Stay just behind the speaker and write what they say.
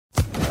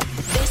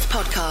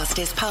podcast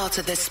is part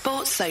of the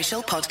Sports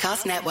Social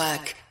Podcast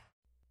Network.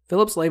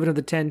 Philip Slavin of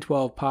the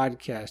 1012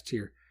 podcast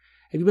here.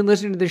 Have you been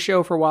listening to this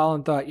show for a while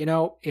and thought,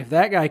 if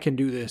that guy can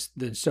do this,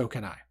 then so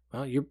can I?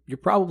 Well, you're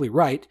probably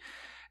right,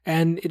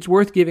 and it's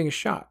worth giving a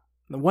shot.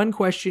 The one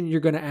question you're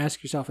going to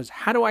ask yourself is,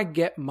 how do I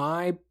get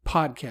my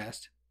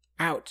podcast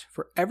out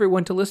for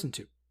everyone to listen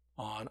to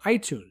on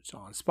iTunes,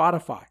 on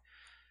Spotify?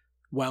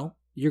 Well,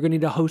 you're going to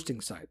need a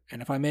hosting site,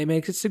 and if I may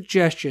make a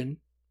suggestion,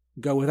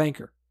 go with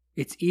Anchor.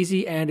 It's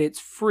easy and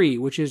it's free,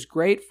 which is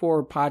great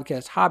for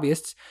podcast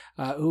hobbyists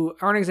who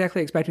aren't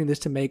exactly expecting this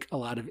to make a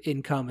lot of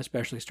income,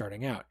 especially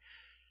starting out.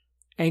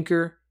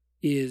 Anchor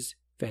is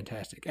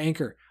fantastic.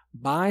 Anchor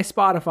by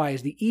Spotify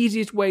is the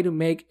easiest way to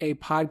make a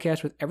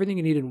podcast with everything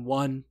you need in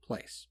one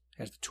place.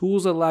 It has the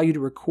tools that allow you to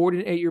record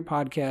and edit your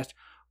podcast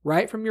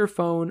right from your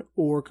phone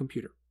or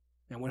computer.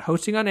 And when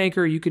hosting on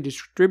Anchor, you can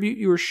distribute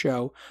your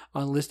show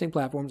on listening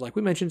platforms like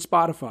we mentioned,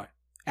 Spotify,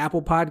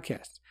 Apple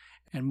Podcasts,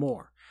 and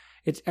more.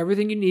 It's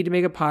everything you need to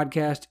make a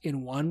podcast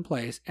in one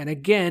place. And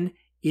again,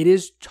 it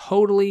is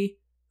totally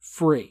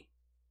free.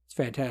 It's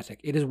fantastic.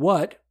 It is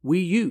what we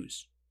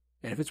use.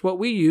 And if it's what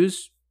we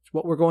use, it's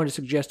what we're going to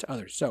suggest to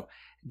others. So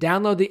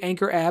download the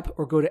Anchor app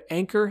or go to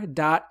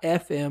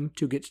anchor.fm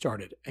to get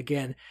started.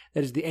 Again,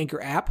 that is the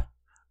Anchor app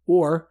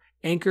or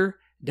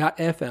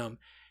anchor.fm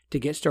to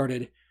get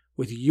started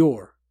with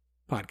your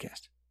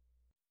podcast.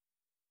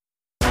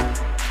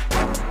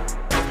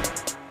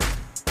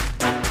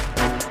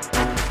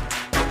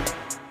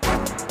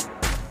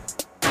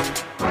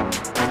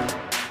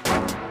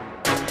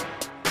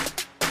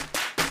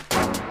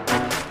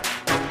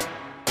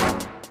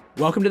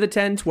 Welcome to the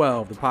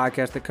 10-12, the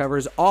podcast that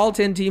covers all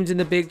 10 teams in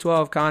the Big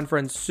 12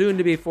 Conference, soon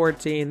to be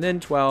 14,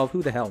 then 12,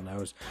 who the hell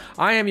knows.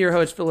 I am your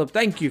host, Philip.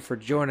 Thank you for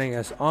joining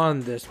us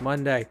on this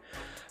Monday.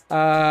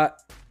 Just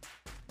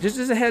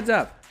as a heads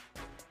up,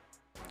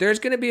 there's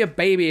going to be a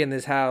baby in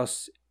this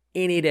house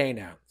any day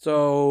now.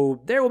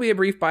 So there will be a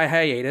brief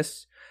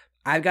hiatus.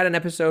 I've got an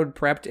episode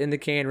prepped in the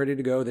can, ready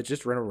to go, that's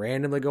just going to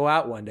randomly go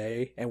out one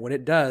day. And when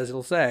it does,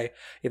 it'll say,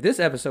 if this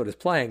episode is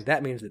playing,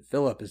 that means that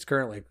Philip is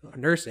currently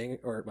nursing,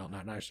 or, well,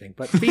 not nursing,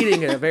 but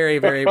feeding a very,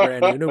 very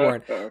brand new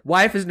newborn.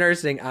 Wife is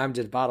nursing, I'm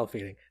just bottle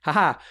feeding.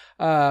 Haha.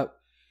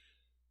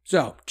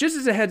 So, just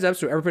as a heads up,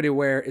 so everybody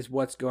aware is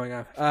what's going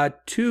on.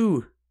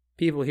 Two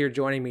people here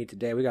joining me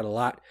today. We got a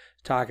lot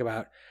to talk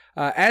about.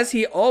 As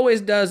he always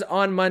does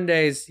on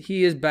Mondays,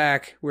 he is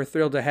back. We're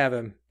thrilled to have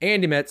him.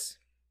 Andy Metz.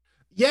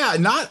 Yeah,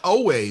 not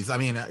always. I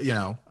mean,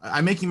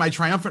 I'm making my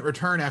triumphant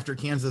return after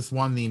Kansas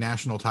won the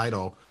national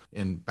title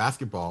in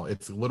basketball.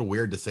 It's a little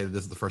weird to say that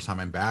this is the first time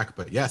I'm back,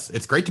 but yes,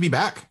 it's great to be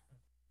back.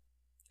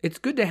 It's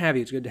good to have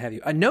you. It's good to have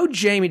you. No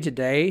Jamie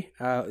today.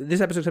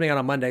 This episode's coming out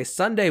on Monday.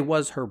 Sunday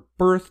was her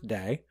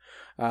birthday.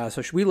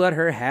 So should we let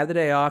her have the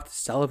day off to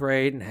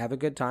celebrate and have a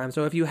good time?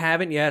 So if you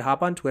haven't yet,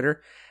 hop on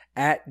Twitter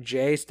at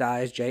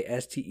JStyes,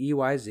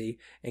 JSTEYZ,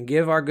 and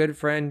give our good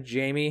friend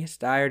Jamie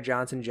Steyer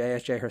Johnson,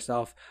 JSJ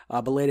herself,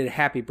 a belated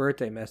happy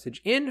birthday message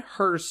in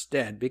her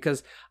stead,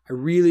 because I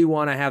really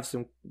want to have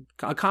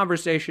a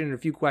conversation and a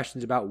few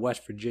questions about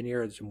West Virginia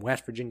or some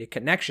West Virginia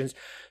connections.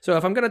 So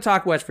if I'm going to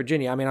talk West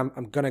Virginia, I mean,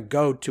 I'm going to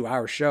go to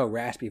our show,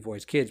 Raspy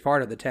Voice Kids,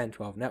 part of the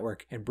 10-12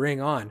 network, and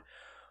bring on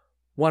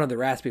one of the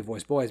Raspy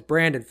Voice boys,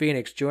 Brandon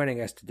Phoenix,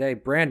 joining us today.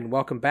 Brandon,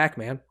 welcome back,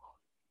 man.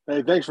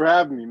 Hey, thanks for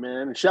having me,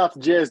 man. And shout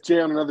out to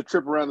JSJ on another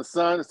trip around the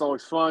sun. It's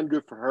always fun.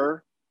 Good for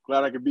her.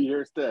 Glad I could be here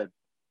instead.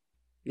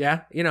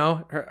 Yeah,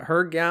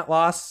 her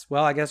loss,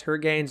 well, I guess her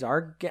gains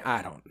are,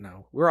 I don't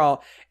know.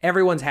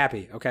 Everyone's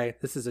happy, okay?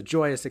 This is a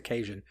joyous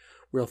occasion.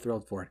 Real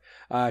thrilled for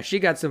it. She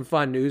got some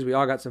fun news. We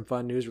all got some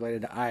fun news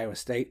related to Iowa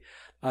State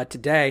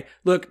today.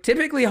 Look,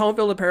 typically Home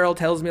Field Apparel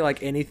tells me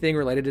like anything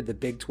related to the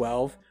Big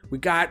 12. We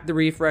got the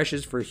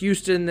refreshes for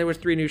Houston. There was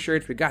 3 new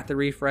shirts. We got the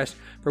refresh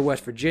for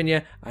West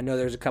Virginia. I know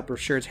there's a couple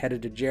of shirts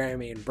headed to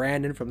Jeremy and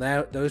Brandon from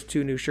those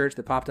 2 new shirts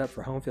that popped up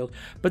for Home Field.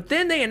 But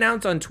then they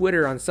announced on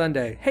Twitter on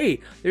Sunday, hey,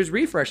 there's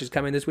refreshes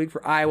coming this week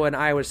for Iowa and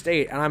Iowa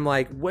State. And I'm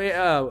like,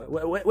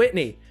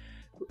 Whitney,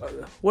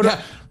 what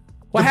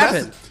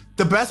happened?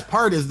 The best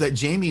part is that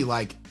Jamie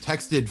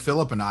texted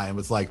Philip and I and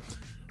was like,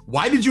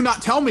 why did you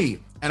not tell me?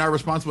 And our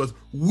response was,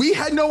 we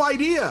had no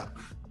idea.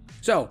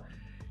 So,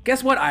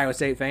 guess what, Iowa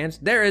State fans?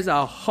 There is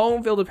a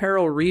Home Field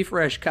Apparel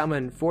refresh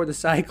coming for the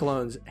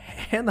Cyclones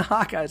and the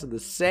Hawkeyes on the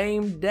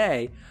same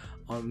day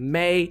on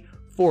May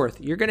 4th.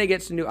 You're going to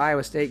get some new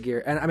Iowa State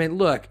gear. And I mean,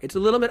 look, it's a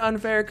little bit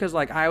unfair because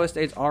Iowa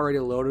State's already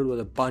loaded with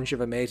a bunch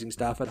of amazing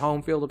stuff at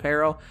Home Field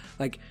Apparel.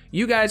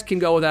 You guys can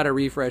go without a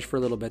refresh for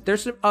a little bit.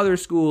 There's some other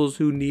schools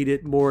who need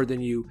it more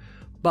than you.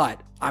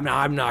 But I'm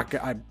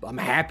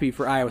happy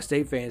for Iowa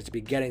State fans to be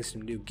getting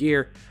some new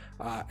gear.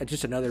 It's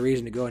just another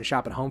reason to go and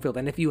shop at Home Field.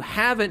 And if you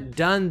haven't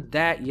done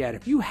that yet,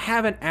 if you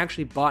haven't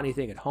actually bought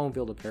anything at Home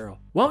Field Apparel,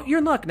 well, you're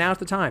in luck. Now's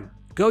the time.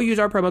 Go use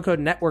our promo code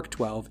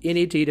NETWORK12,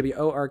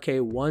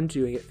 NETWORK12, and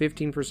get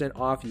 15%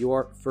 off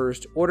your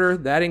first order.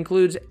 That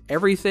includes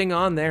everything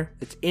on there.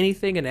 It's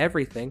anything and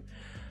everything.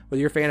 Whether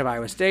you're a fan of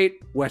Iowa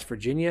State, West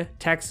Virginia,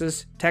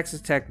 Texas,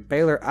 Texas Tech,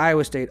 Baylor,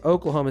 Iowa State,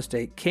 Oklahoma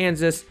State,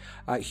 Kansas,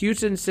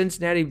 Houston,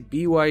 Cincinnati,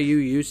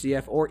 BYU,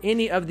 UCF, or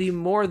any of the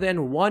more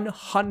than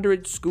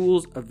 100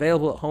 schools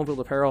available at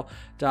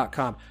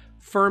homefieldapparel.com.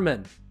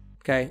 Furman,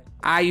 okay,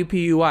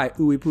 IUPUI,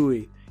 Ooey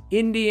Pooey,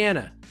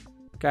 Indiana,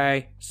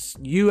 okay,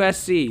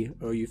 USC,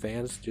 OU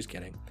fans, just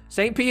kidding.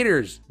 St.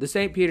 Peter's,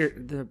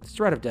 the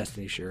Thread of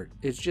Destiny shirt,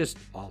 it's just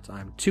all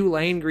time.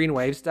 Tulane Green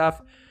Wave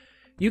stuff.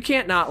 You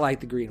can't not like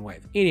the Green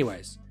Wave.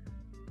 Anyways,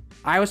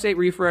 Iowa State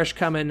refresh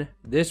coming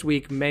this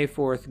week, May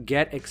 4th.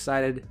 Get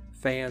excited,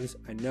 fans.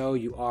 I know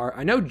you are.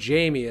 I know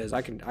Jamie is.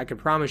 I can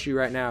promise you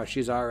right now,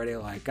 she's already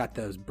like got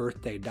those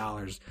birthday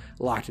dollars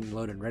locked and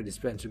loaded and ready to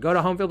spend. So go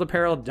to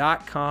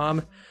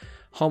homefieldapparel.com,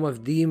 home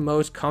of the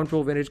most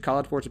comfortable vintage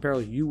college sports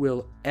apparel you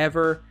will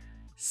ever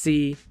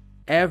see,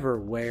 ever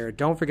wear.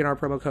 Don't forget our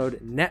promo code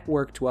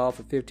NETWORK12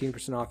 for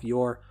 15% off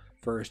your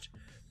first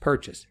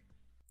purchase.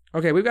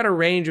 Okay, we've got a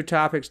range of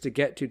topics to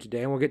get to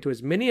today, and we'll get to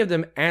as many of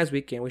them as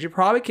we can. We should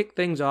probably kick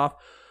things off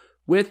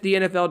with the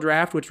NFL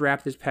draft, which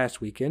wrapped this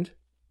past weekend.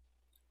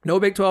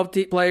 No Big 12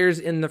 players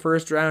in the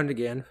first round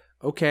again.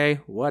 Okay,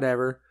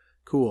 whatever.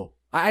 Cool.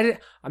 I'm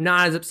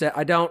not as upset.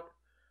 It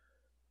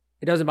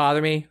doesn't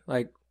bother me.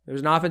 Like, there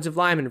was an offensive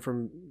lineman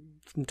from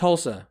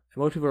Tulsa, and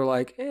most people are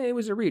like, hey, it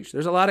was a reach.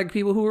 There's a lot of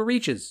people who were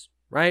reaches,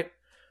 right?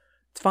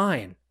 It's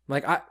fine.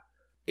 Like,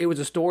 it was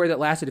a story that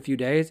lasted a few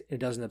days. It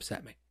doesn't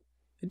upset me.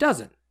 It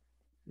doesn't.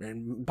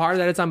 And part of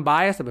that is I'm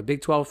biased. I'm a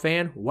Big 12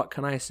 fan. What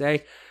can I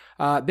say?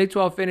 Big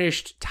 12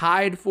 finished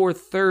tied for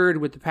third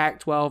with the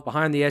Pac-12,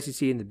 behind the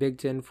SEC and the Big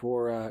 10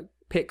 for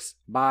picks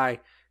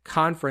by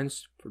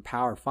conference for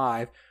Power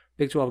 5.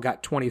 Big 12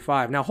 got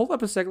 25. Now, hold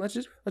up a second. Let's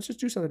just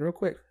do something real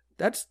quick.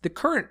 That's the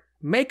current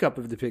makeup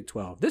of the Big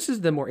 12. This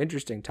is the more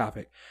interesting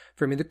topic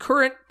for me. The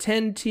current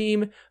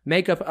 10-team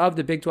makeup of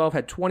the Big 12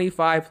 had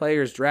 25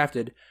 players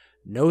drafted.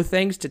 No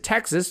thanks to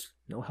Texas.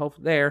 No help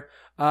there.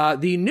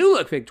 The new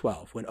look Big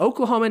 12, when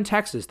Oklahoma and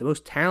Texas, the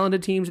most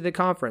talented teams in the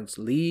conference,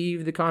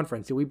 leave the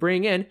conference, and we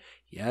bring in,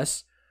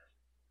 yes,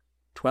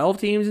 12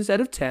 teams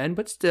instead of 10,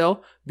 but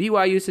still,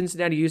 BYU,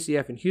 Cincinnati,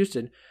 UCF, and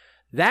Houston.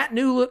 That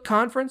new look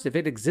conference, if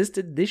it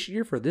existed this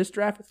year for this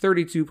draft,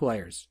 32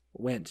 players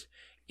went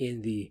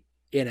in the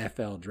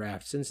NFL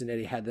draft.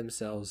 Cincinnati had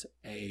themselves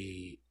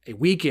a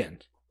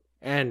weekend.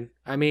 And,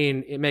 I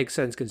mean, it makes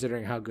sense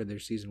considering how good their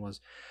season was.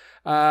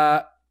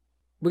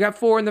 We got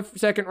 4 in the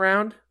second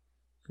round.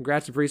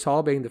 Congrats to Breece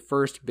Hall being the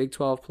first Big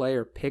 12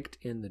 player picked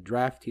in the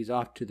draft. He's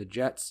off to the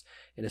Jets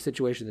in a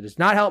situation that does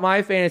not help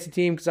my fantasy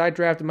team because I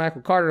drafted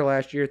Michael Carter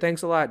last year.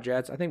 Thanks a lot,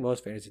 Jets. I think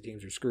most fantasy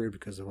teams are screwed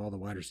because of all the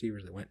wide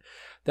receivers that went.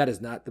 That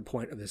is not the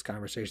point of this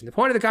conversation. The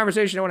point of the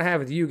conversation I want to have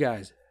with you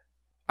guys,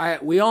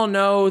 we all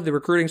know the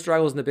recruiting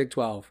struggles in the Big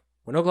 12.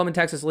 When Oklahoma and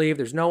Texas leave,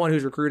 there's no one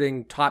who's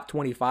recruiting top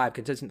 25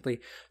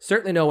 consistently.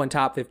 Certainly no one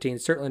top 15.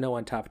 Certainly no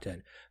one top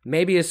 10.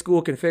 Maybe a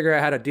school can figure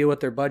out how to deal with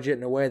their budget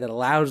in a way that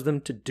allows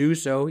them to do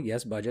so,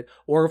 yes, budget,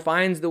 or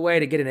finds the way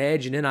to get an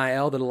edge in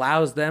NIL that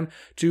allows them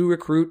to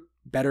recruit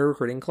better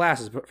recruiting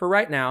classes. But for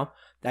right now,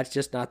 that's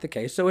just not the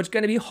case. So it's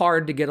going to be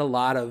hard to get a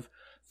lot of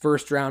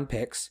first-round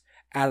picks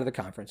out of the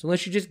conference,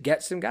 unless you just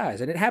get some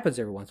guys. And it happens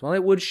every once in a while.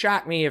 It would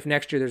shock me if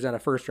next year there's not a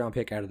first-round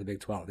pick out of the Big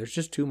 12. There's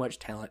just too much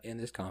talent in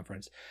this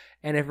conference.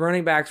 And if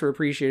running backs were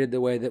appreciated the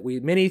way that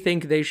many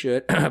think they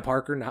should,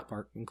 Parker, not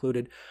Parker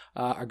included,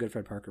 our good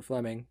friend Parker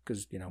Fleming,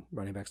 because,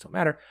 running backs don't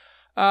matter,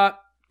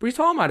 Breece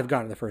Hall might have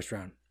gone in the first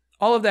round.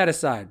 All of that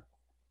aside,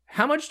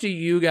 how much do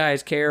you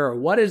guys care, or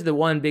what is the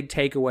one big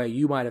takeaway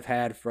you might have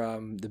had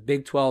from the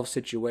Big 12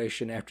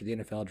 situation after the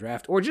NFL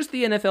draft, or just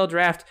the NFL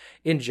draft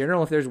in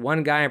general? If there's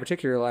one guy in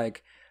particular,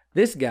 like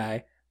this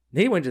guy,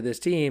 he went to this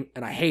team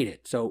and I hate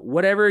it. So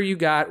whatever you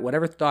got,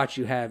 whatever thoughts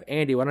you have,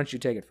 Andy, why don't you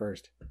take it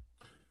first?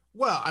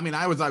 Well, I mean,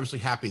 I was obviously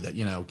happy that,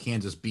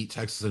 Kansas beat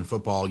Texas in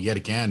football yet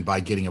again by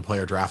getting a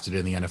player drafted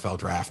in the NFL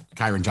draft,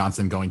 Kyron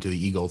Johnson going to the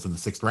Eagles in the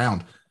 6th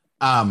round.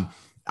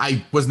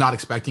 I was not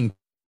expecting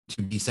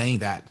to be saying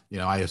that.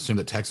 I assumed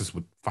that Texas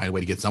would find a way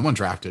to get someone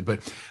drafted.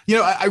 But,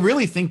 I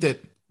really think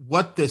that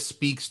what this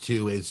speaks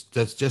to is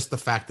just the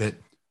fact that,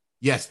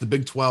 yes, the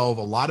Big 12,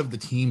 a lot of the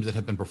teams that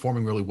have been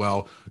performing really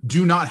well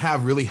do not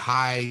have really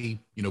high,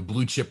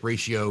 blue chip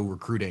ratio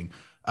recruiting.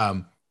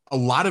 A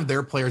lot of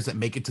their players that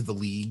make it to the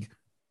league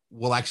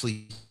will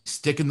actually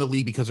stick in the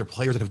league because they're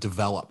players that have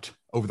developed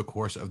over the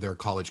course of their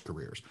college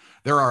careers.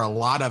 There are a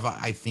lot of,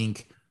 I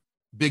think,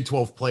 Big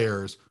 12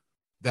 players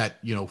that,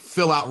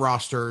 fill out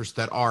rosters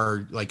that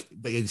are like,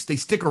 they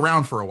stick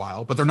around for a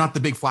while, but they're not the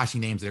big flashy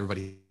names that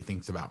everybody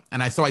thinks about.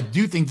 And so I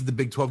do think that the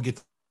Big 12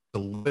 gets a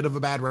little bit of a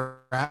bad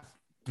rap,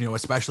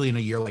 especially in a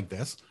year like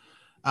this.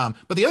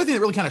 But the other thing that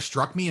really kind of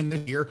struck me in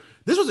this year,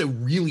 this was a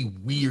really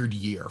weird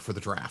year for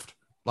the draft.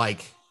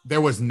 Like,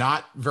 there was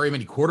not very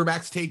many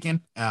quarterbacks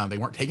taken. They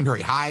weren't taken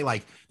very high.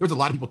 Like, there was a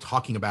lot of people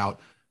talking about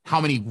how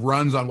many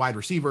runs on wide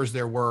receivers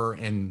there were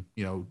and,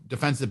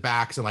 defensive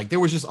backs. And like, there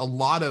was just a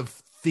lot of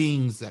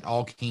things that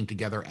all came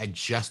together at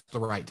just the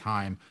right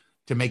time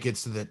to make it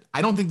so that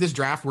I don't think this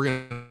draft, we're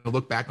going to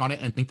look back on it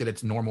and think that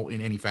it's normal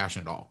in any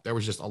fashion at all. There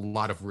was just a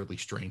lot of really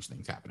strange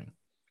things happening.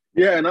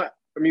 Yeah, and I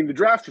mean, the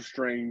draft was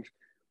strange,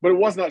 but it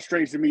was not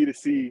strange to me to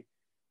see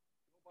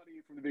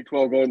nobody from the Big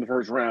 12 go in the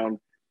first round.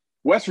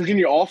 West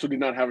Virginia also did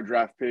not have a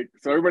draft pick,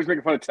 so everybody's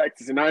making fun of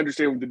Texas, and I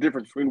understand the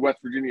difference between West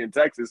Virginia and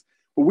Texas,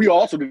 but we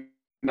also did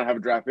not have a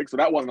draft pick, so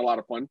that wasn't a lot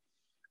of fun.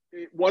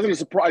 It wasn't a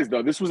surprise,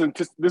 though. This was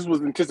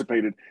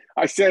anticipated.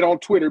 I said on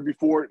Twitter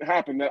before it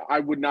happened that I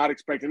would not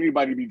expect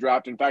anybody to be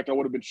drafted. In fact, I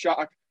would have been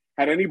shocked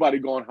had anybody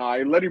gone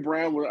high. Letty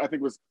Brown, I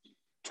think, was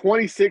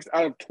 26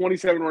 out of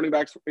 27 running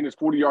backs in his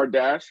 40-yard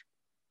dash,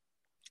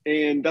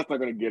 and that's not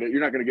going to get it. You're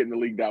not going to get in the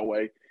league that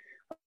way.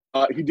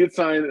 He did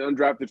sign an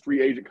undrafted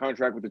free agent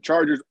contract with the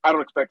Chargers. I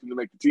don't expect him to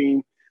make the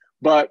team,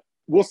 but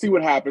we'll see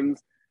what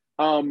happens.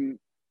 Really,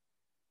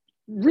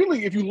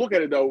 if you look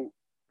at it, though,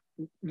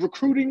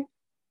 recruiting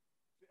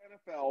the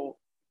NFL is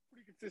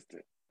pretty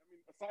consistent. I mean,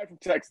 aside from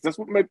Texas, that's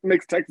what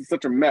makes Texas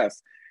such a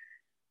mess.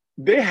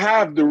 They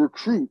have the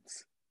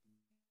recruits.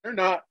 They're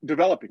not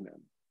developing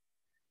them.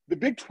 The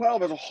Big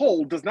 12 as a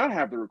whole does not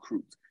have the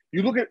recruits.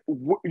 You look at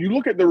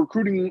the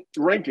recruiting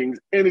rankings,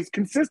 and it's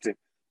consistent.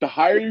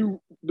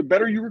 The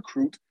better you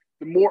recruit,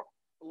 the more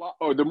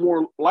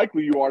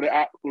likely you are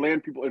to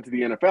land people into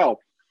the NFL.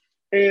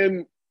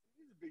 And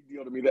it's a big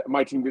deal to me that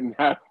my team didn't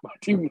have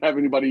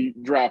anybody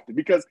drafted,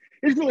 because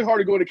it's really hard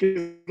to go into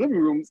kids' living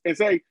rooms and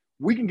say,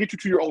 we can get you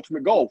to your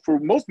ultimate goal. For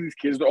most of these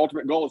kids, their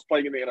ultimate goal is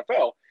playing in the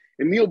NFL.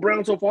 And Neil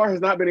Brown so far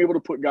has not been able to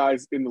put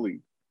guys in the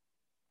league.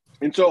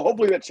 And so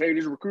hopefully that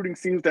changes. Recruiting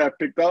seems to have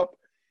picked up.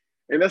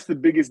 And that's the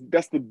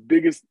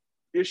biggest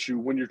issue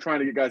when you're trying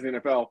to get guys in the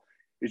NFL,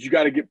 is you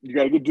got to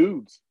get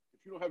dudes.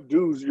 If you don't have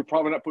dudes, you're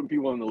probably not putting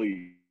people in the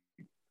league.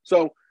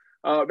 So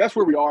that's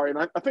where we are. And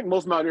I think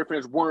most Mountaineer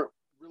fans weren't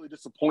really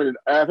disappointed.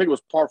 I think it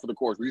was par for the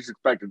course. We just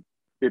expected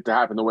it to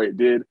happen the way it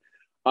did.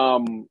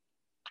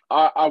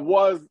 I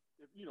was,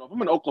 if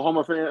I'm an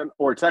Oklahoma fan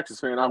or a Texas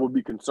fan, I would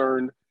be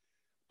concerned.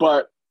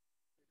 But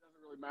it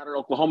doesn't really matter,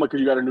 Oklahoma, because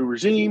you got a new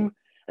regime,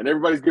 and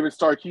everybody's giving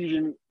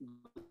Sarkisian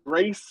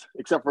grace,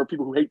 except for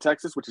people who hate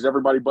Texas, which is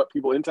everybody but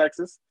people in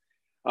Texas.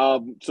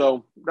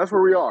 So that's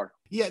where we are.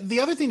 Yeah, the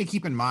other thing to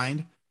keep in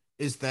mind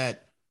is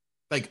that,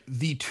 like,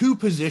 the two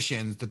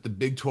positions that the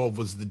Big 12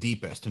 was the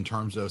deepest in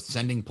terms of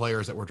sending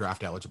players that were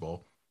draft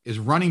eligible is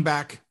running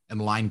back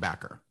and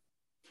linebacker.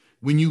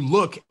 When you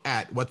look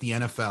at what the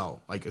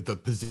NFL, like the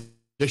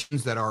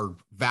positions that are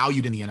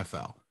valued in the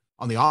NFL,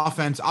 on the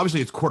offense,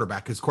 obviously it's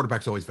quarterback, because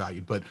quarterback's always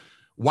valued, but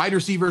wide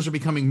receivers are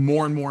becoming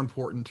more and more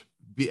important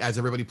as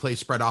everybody plays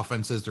spread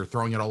offenses. They're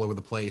throwing it all over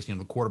the place. The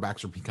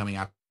quarterbacks are becoming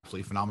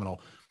absolutely phenomenal.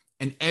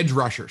 And edge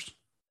rushers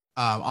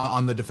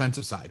on the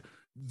defensive side.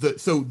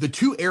 So the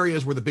two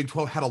areas where the Big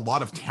 12 had a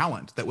lot of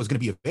talent that was going to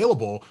be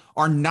available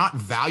are not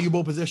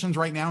valuable positions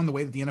right now in the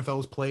way that the NFL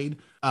is played.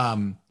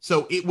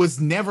 So it was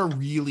never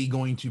really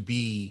going to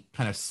be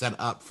kind of set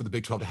up for the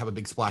Big 12 to have a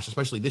big splash,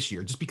 especially this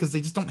year, just because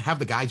they just don't have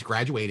the guys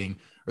graduating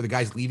or the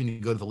guys leaving to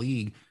go to the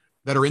league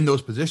that are in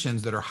those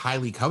positions that are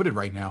highly coveted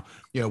right now.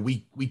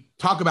 We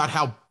talk about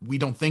how we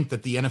don't think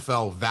that the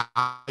NFL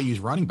values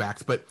running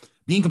backs, but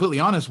being completely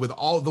honest, with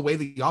all the way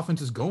the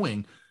offense is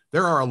going,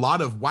 there are a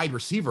lot of wide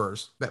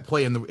receivers that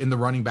play in the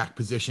running back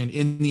position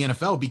in the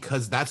NFL,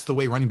 because that's the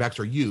way running backs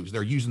are used.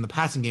 They're used in the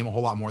passing game a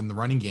whole lot more than the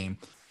running game.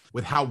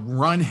 With how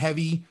run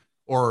heavy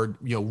or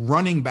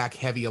running back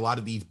heavy a lot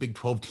of these Big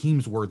 12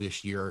 teams were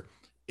this year,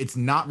 it's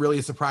not really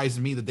a surprise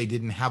to me that they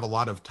didn't have a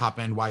lot of top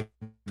end wide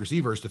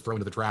receivers to throw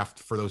into the draft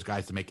for those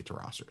guys to make it to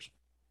rosters.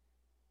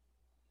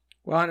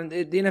 Well, and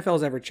the NFL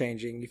is ever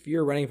changing. If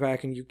you're a running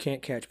back and you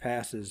can't catch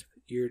passes,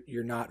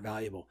 you're not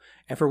valuable.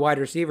 And for wide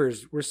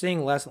receivers, we're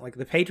seeing less. Like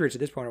the Patriots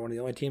at this point are one of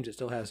the only teams that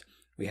still has.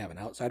 We have an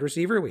outside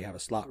receiver, we have a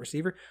slot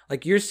receiver.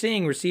 Like, you're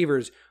seeing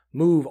receivers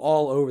move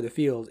all over the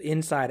field,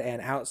 inside and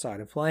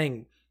outside, and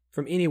playing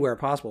from anywhere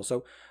possible.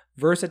 So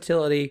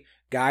versatility,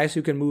 guys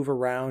who can move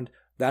around.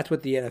 That's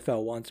what the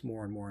NFL wants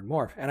more and more and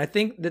more. And I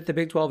think that the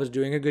Big 12 is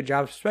doing a good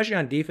job, especially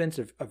on defense,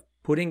 of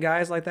putting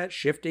guys like that,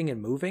 shifting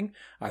and moving.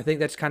 I think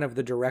that's kind of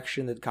the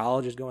direction that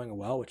college is going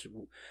well.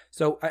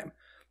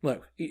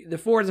 Look, the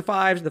 4s, the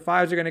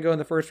 5s are going to go in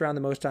the first round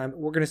the most time.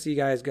 We're going to see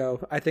guys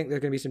go. I think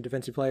there's going to be some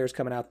defensive players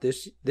coming out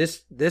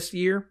this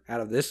year, out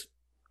of this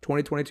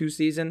 2022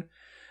 season.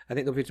 I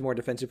think there'll be some more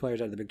defensive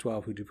players out of the Big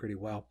 12 who do pretty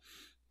well.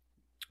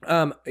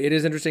 It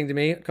is interesting to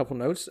me, a couple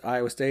notes.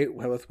 Iowa State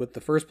with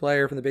the first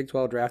player from the Big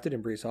 12 drafted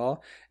in Breece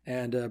Hall,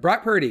 and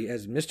Brock Purdy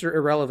as Mr.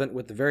 Irrelevant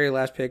with the very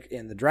last pick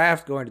in the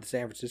draft, going to the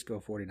San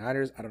Francisco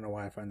 49ers. I don't know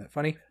why I find that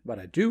funny, but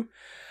I do.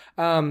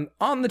 On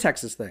the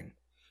Texas thing,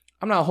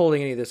 I'm not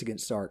holding any of this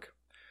against Sark.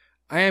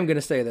 I am going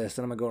to say this,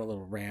 and I'm going to go on a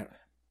little rant.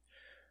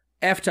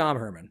 F Tom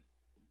Herman.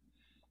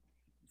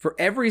 For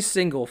every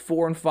single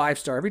 4 and 5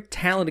 star, every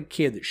talented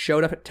kid that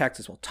showed up at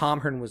Texas while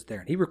Tom Herman was there,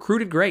 and he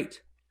recruited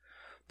great.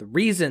 The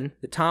reason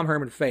that Tom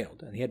Herman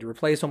failed, and he had to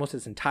replace almost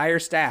his entire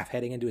staff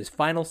heading into his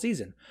final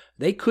season,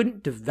 they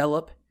couldn't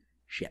develop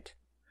shit.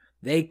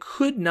 They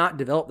could not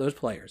develop those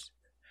players.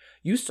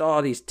 You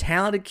saw these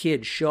talented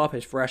kids show up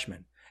as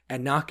freshmen,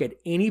 and not get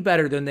any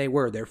better than they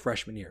were their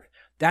freshman year.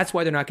 That's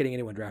why they're not getting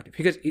anyone drafted,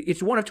 because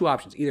it's one of two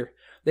options. Either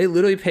they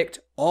literally picked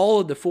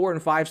all of the 4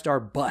 and 5 star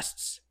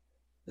busts.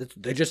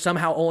 They just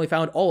somehow only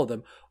found all of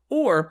them.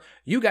 Or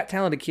you got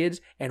talented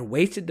kids and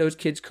wasted those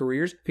kids'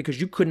 careers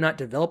because you could not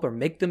develop or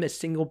make them a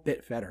single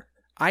bit better.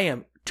 I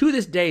am, to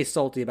this day,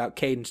 salty about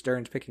Caden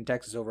Stearns picking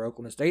Texas over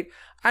Oklahoma State.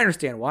 I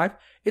understand why.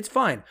 It's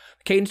fine.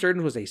 Caden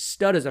Stearns was a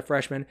stud as a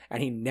freshman,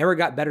 and he never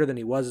got better than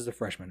he was as a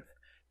freshman.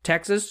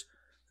 Texas,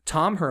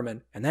 Tom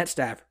Herman, and that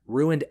staff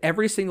ruined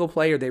every single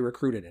player they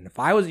recruited. And if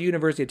I was a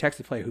University of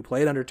Texas player who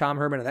played under Tom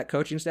Herman and that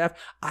coaching staff,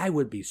 I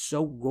would be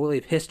so royally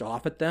pissed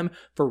off at them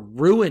for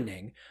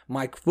ruining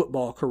my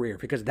football career,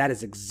 because that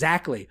is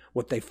exactly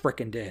what they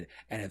frickin' did.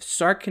 And if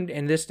Sark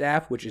and this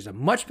staff, which is a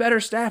much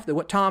better staff than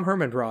what Tom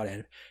Herman brought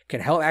in,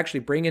 can help actually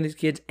bring in these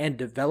kids and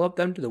develop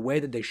them to the way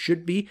that they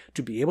should be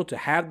to be able to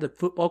have the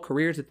football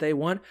careers that they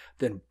want,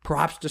 then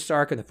props to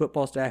Sark and the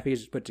football staff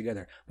he's put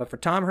together. But for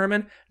Tom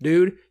Herman,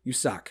 dude, you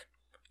suck.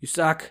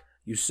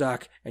 You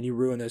suck, and you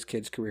ruin those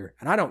kids' career.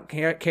 And I don't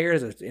care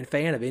as a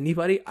fan of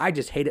anybody. I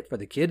just hate it for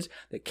the kids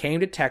that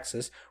came to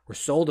Texas, were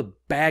sold a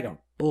bag of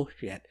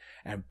bullshit,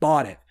 and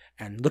bought it.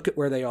 And look at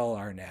where they all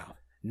are now.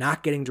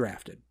 Not getting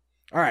drafted.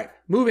 All right,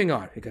 moving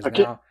on, because I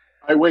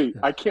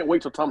can't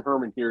wait till Tom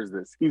Herman hears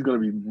this. He's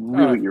going to be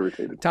really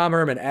irritated. Tom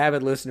Herman,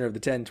 avid listener of the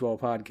 10-12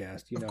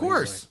 podcast. You know, of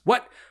course.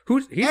 Like,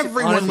 what?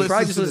 Everyone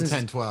listens to the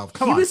 10-12.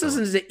 Come on. He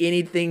listens to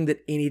anything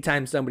that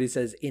anytime somebody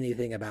says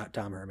anything about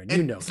Tom Herman.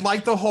 It's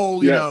like the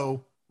whole, you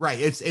know, right.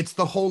 It's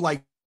the whole,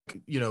 like,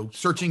 you know,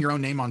 searching your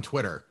own name on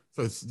Twitter.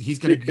 So he's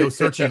going to go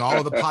searching all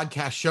of the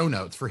podcast show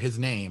notes for his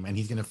name, and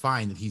he's going to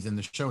find that he's in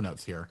the show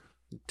notes here.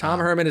 Tom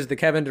Herman is the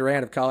Kevin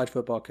Durant of college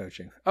football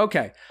coaching.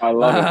 Okay. I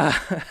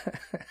love it.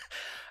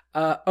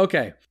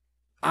 Okay.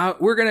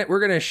 We're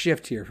gonna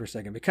shift here for a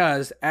second,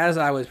 because as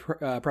I was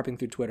prepping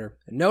through Twitter,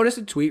 I noticed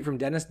a tweet from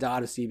Dennis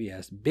Dodd of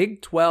CBS.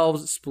 Big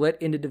 12's split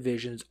into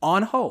divisions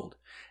on hold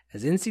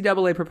as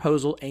NCAA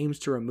proposal aims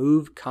to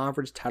remove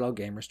conference title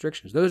game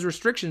restrictions. Those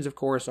restrictions, of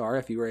course, are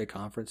if you are a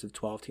conference of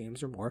 12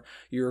 teams or more,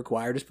 you're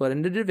required to split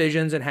into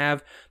divisions and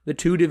have the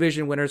 2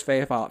 division winners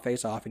face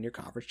off in your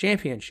conference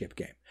championship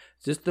game.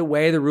 It's just the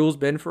way the rule's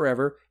been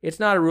forever. It's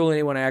not a rule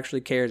anyone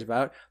actually cares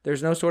about.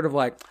 There's no sort of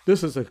like,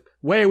 this is a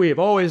way we have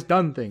always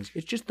done things.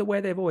 It's just the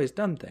way they've always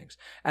done things.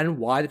 And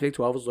why the Big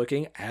 12 is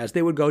looking as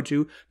they would go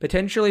to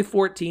potentially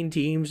 14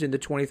 teams in the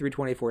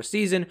 23-24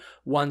 season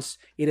once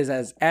it is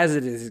as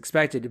it is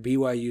expected to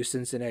BYU,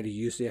 Cincinnati,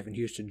 UCF, and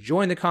Houston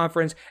join the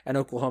conference, and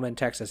Oklahoma and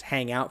Texas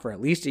hang out for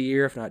at least a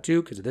year, if not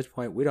 2, because at this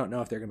point we don't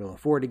know if they're going to be able to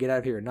afford to get out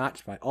of here or not,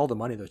 despite all the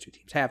money those 2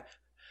 teams have.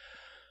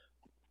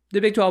 The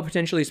Big 12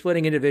 potentially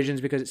splitting in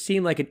divisions because it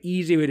seemed like an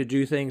easy way to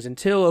do things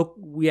until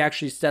we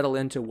actually settle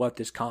into what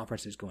this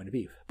conference is going to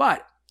be.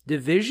 But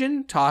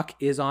division talk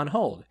is on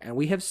hold, and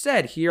we have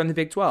said here on the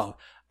Big 12,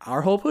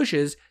 our whole push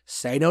is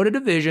say no to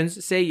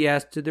divisions, say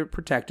yes to the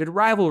protected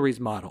rivalries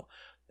model.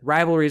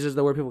 Rivalries is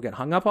the word people get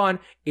hung up on.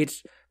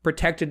 It's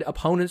protected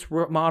opponents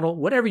model,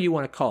 whatever you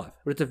want to call it.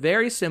 But it's a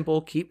very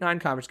simple keep 9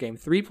 conference game,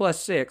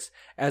 3+6,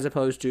 as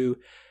opposed to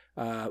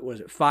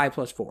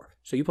 5+4.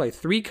 So you play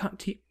 3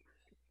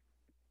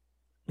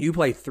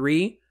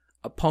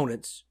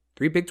 opponents,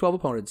 3 Big 12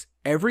 opponents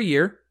every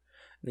year,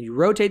 and then you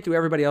rotate through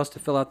everybody else to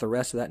fill out the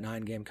rest of that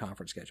 9-game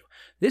conference schedule.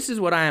 This is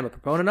what I am a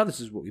proponent of. This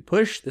is what we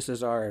push. This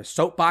is our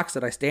soapbox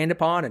that I stand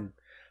upon and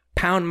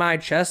pound my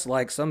chest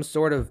like some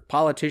sort of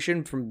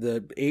politician from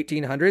the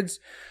 1800s.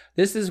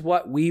 This is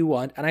what we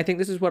want, and I think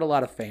this is what a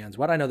lot of fans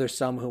want. I know there's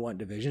some who want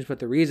divisions, but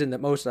the reason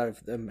that most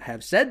of them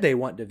have said they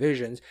want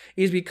divisions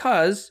is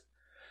because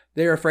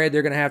they're afraid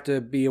they're going to have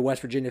to be a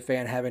West Virginia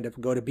fan having to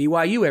go to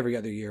BYU every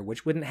other year,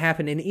 which wouldn't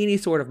happen in any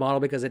sort of model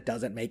because it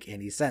doesn't make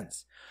any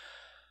sense.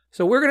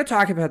 So we're going to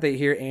talk about that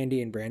here,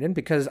 Andy and Brandon,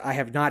 because I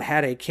have not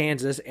had a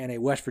Kansas and a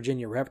West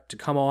Virginia rep to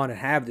come on and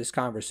have this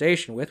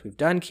conversation with. We've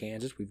done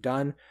Kansas, we've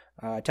done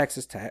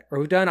Texas Tech, or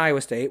we've done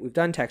Iowa State, we've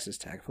done Texas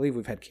Tech. I believe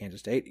we've had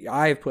Kansas State.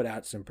 I've put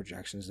out some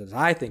projections as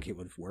I think it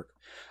would work.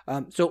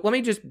 So let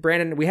me just,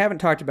 Brandon, we haven't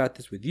talked about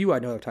this with you. I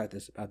know I've talked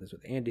about this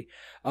with Andy.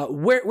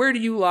 Where do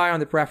you lie on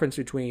the preference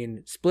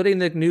between splitting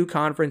the new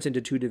conference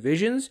into 2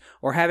 divisions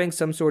or having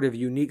some sort of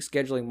unique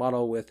scheduling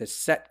model with a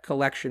set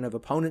collection of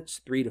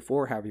opponents, 3 to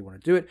 4, however you want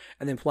to do it,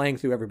 and then playing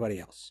through everybody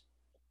else?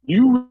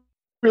 You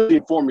really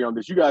informed me on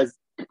this. You guys,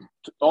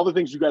 all the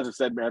things you guys have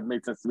said have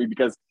made sense to me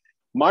because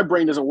my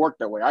brain doesn't work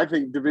that way. I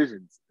think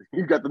divisions.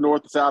 You've got the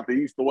North, the South, the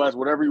East, the West,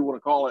 whatever you want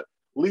to call it,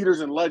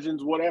 leaders and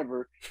legends,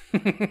 whatever.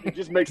 It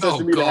just makes sense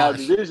to me to have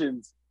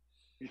divisions.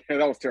 Yeah,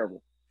 that was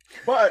terrible.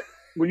 But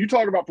when you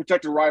talk about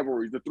protected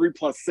rivalries, the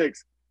 3+6,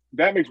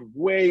 that makes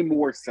way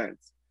more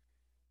sense.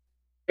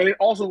 And it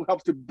also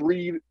helps to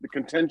breed the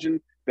contention,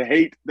 the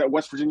hate that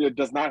West Virginia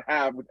does not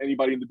have with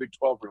anybody in the Big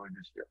 12 really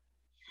this year.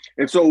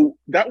 And so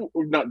that,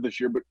 not this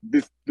year, but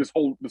this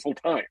whole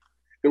time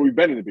that we've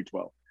been in the Big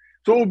 12.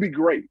 So it would be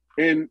great.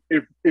 And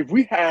if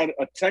we had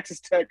a Texas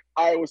Tech,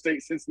 Iowa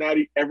State,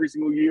 Cincinnati every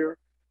single year,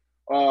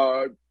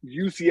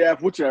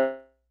 UCF, whichever,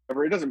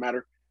 it doesn't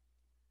matter.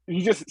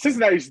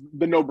 Cincinnati's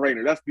the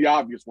no-brainer. That's the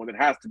obvious one that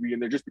has to be in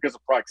there just because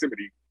of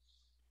proximity.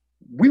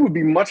 We would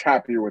be much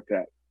happier with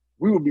that.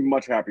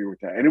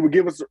 And it would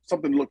give us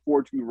something to look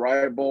forward to, the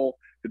Riot Bowl,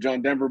 the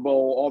John Denver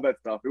Bowl, all that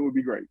stuff. It would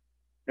be great.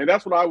 And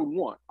that's what I would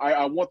want.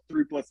 I want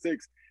 3+6,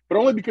 but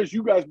only because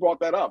you guys brought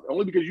that up,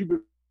 only because you've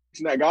been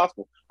preaching that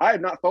gospel. I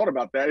had not thought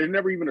about that. It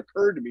never even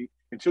occurred to me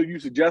until you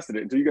suggested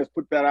it, until you guys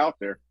put that out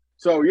there.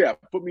 So, yeah,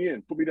 put me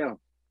down.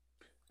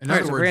 In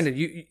other words,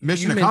 Brandon,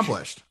 mission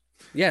accomplished.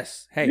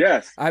 Yes. Hey,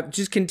 yes. I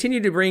just continue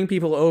to bring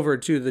people over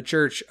to the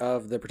church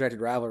of the protected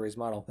rivalries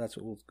model. That's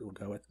what we'll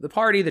go with. The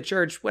party, the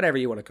church, whatever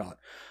you want to call it.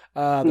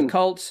 The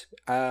cult,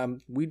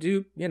 we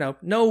do,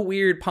 no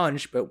weird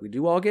punch, but we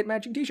do all get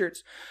matching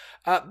t-shirts.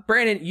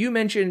 Brandon, you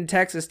mentioned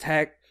Texas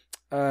Tech,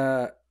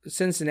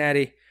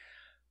 Cincinnati.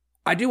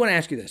 I do want to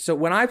ask you this. So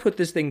when I put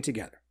this thing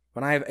together,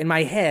 in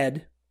my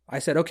head, I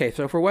said, okay,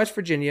 so for West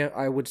Virginia,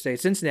 I would say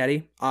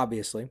Cincinnati,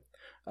 obviously.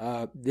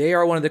 They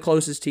are one of the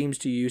closest teams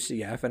to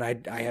UCF, and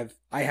I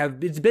have.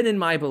 It's been in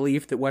my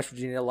belief that West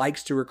Virginia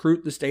likes to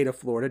recruit the state of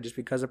Florida just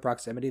because of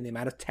proximity and the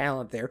amount of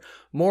talent there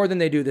more than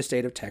they do the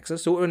state of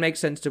Texas. So it would make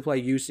sense to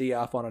play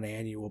UCF on an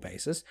annual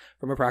basis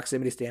from a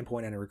proximity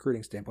standpoint and a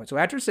recruiting standpoint. So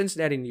after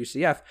Cincinnati and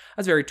UCF, I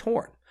was very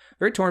torn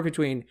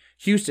between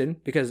Houston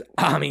because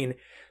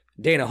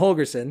Dana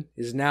Holgorsen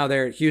is now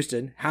there at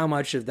Houston. How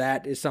much of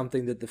that is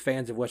something that the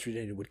fans of West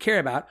Virginia would care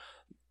about?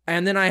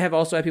 And then I have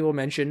also had people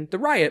mention the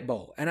Riot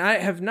Bowl. And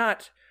I've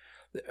not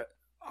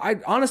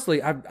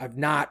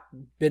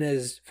been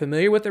as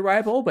familiar with the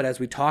Riot Bowl, but as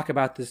we talk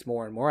about this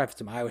more and more, I have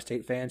some Iowa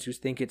State fans who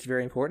think it's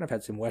very important. I've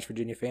had some West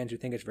Virginia fans who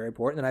think it's very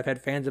important. And I've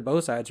had fans of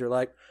both sides who are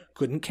like,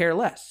 couldn't care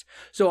less.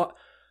 So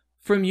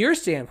from your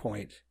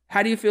standpoint,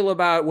 how do you feel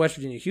about West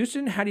Virginia,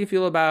 Houston? How do you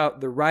feel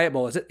about the Riot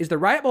Bowl? Is the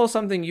Riot Bowl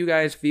something you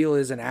guys feel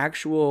is an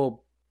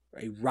actual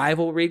a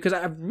rivalry? Because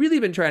I've really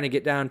been trying to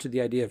get down to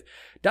the idea of,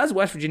 does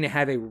West Virginia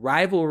have a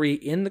rivalry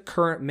in the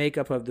current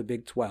makeup of the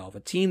Big 12, a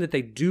team that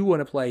they do want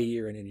to play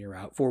year in and year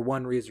out for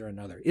one reason or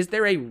another? Is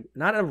there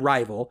not a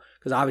rival,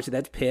 because obviously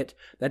that's Pitt,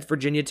 that's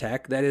Virginia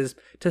Tech, that is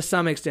to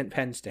some extent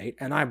Penn State,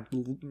 and I'm,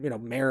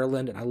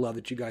 Maryland, and I love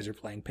that you guys are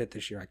playing Pitt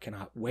this year. I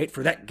cannot wait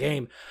for that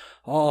game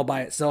all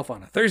by itself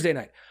on a Thursday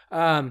night.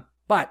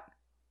 But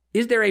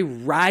is there a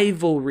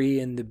rivalry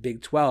in the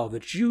Big 12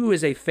 that you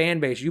as a fan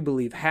base, you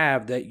believe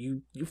have, that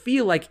you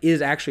feel like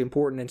is actually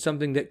important and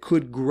something that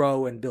could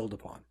grow and build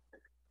upon?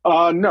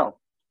 No.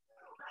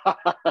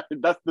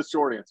 That's the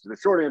short answer. The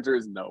short answer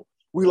is no.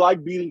 We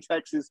like beating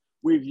Texas.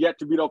 We've yet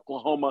to beat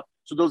Oklahoma.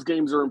 So those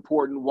games are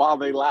important while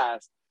they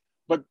last.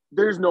 But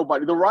there's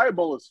nobody. The Riot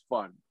Bowl is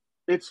fun.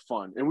 It's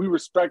fun. And we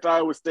respect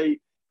Iowa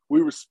State. We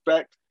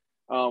respect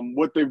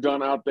what they've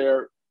done out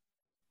there.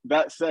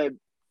 That said,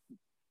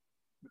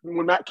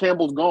 when Matt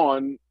Campbell's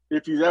gone,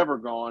 if he's ever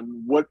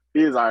gone, what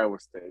is Iowa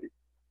State?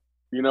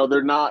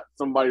 They're not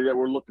somebody that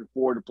we're looking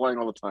forward to playing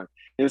all the time.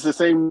 And it's the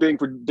same thing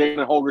for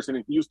Dana Holgorsen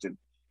in Houston.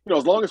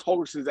 As long as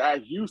Holgorsen's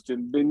at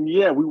Houston, then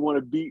yeah, we want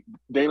to beat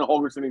Dana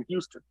Holgorsen in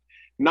Houston.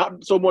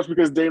 Not so much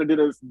because Dana did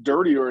us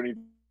dirty or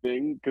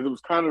anything, because it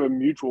was kind of a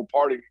mutual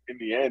parting in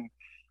the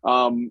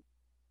end.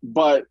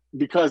 But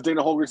because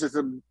Dana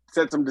Holgorsen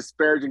said some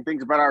disparaging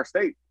things about our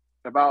state,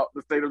 about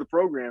the state of the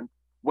program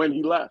when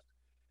he left.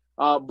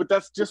 But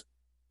that's just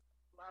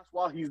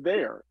while he's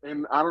there.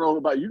 And I don't know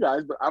about you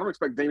guys, but I don't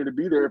expect Dana to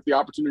be there if the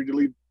opportunity to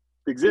leave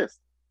exists.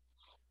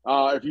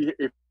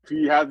 If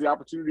he has the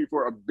opportunity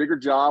for a bigger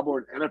job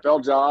or an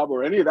NFL job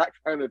or any of that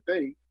kind of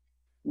thing,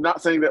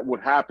 not saying that would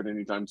happen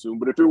anytime soon,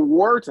 but if it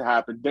were to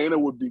happen, Dana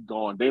would be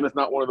gone. Dana's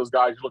not one of those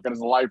guys you look at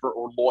as a lifer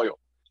or loyal.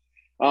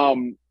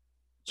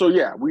 So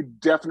yeah, we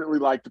definitely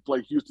like to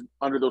play Houston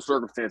under those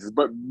circumstances.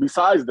 But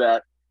besides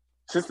that,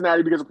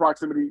 Cincinnati because of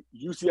proximity,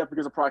 UCF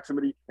because of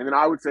proximity, and then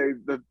I would say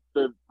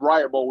the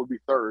Riot Bowl would be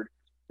third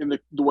in the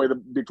way the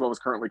Big 12 is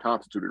currently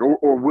constituted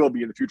or will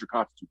be in the future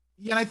constituted.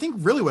 Yeah, and I think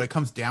really what it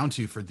comes down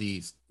to for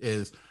these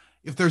is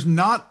if there's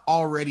not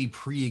already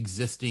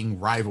pre-existing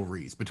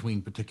rivalries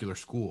between particular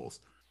schools,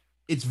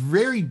 it's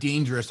very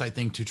dangerous, I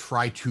think, to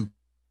try to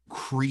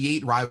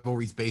create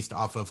rivalries based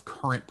off of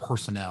current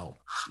personnel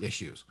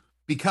issues.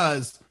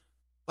 Because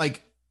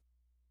like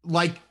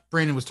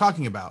Brandon was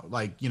talking about,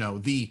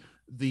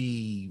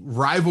 the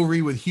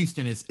rivalry with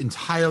Houston is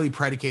entirely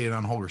predicated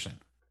on Holgorsen.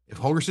 If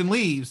Holgorsen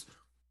leaves,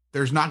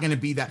 there's not going to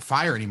be that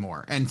fire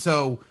anymore. And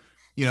so,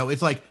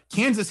 it's like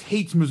Kansas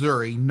hates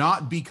Missouri,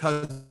 not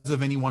because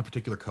of any one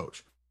particular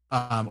coach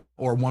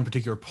or one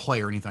particular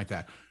player or anything like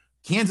that.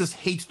 Kansas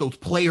hates those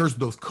players,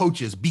 those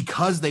coaches,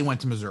 because they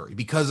went to Missouri,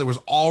 because there was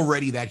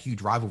already that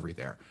huge rivalry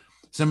there.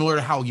 Similar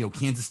to how,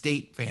 Kansas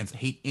State fans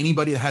hate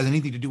anybody that has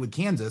anything to do with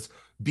Kansas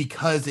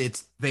because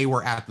they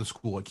were at the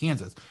school at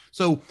Kansas.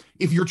 So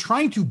if you're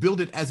trying to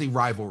build it as a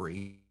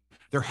rivalry,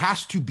 there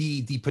has to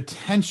be the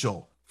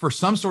potential for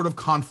some sort of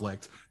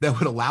conflict that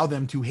would allow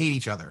them to hate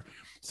each other.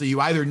 So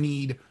you either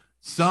need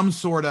some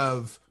sort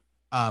of,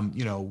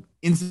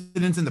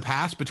 incidents in the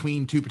past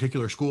between two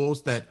particular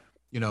schools that,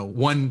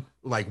 one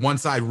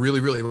side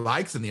really, really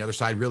likes and the other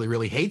side really,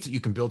 really hates.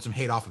 You can build some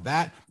hate off of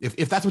that.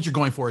 If that's what you're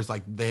going for, is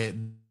like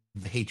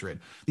the hatred.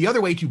 The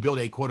other way to build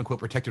a quote unquote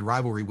protected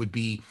rivalry would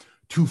be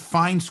to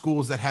find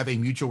schools that have a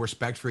mutual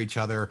respect for each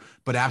other,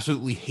 but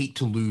absolutely hate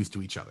to lose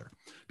to each other,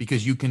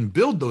 because you can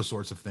build those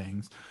sorts of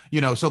things,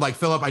 so like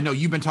Philip, I know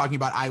you've been talking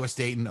about Iowa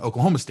State and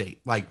Oklahoma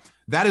State. Like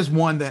that is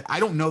one that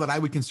I don't know that I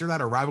would consider that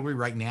a rivalry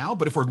right now,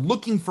 but if we're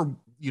looking for,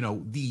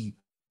 the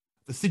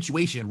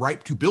situation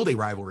right to build a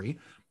rivalry,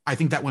 I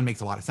think that one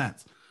makes a lot of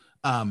sense.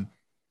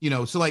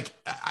 So like,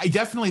 I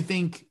definitely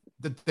think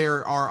that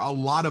there are a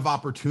lot of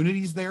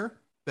opportunities there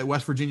that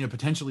West Virginia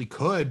potentially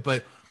could,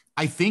 but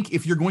I think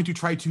if you're going to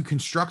try to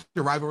construct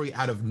a rivalry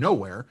out of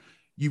nowhere,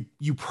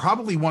 you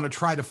probably want to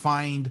try to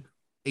find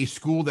a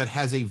school that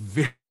has a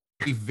very,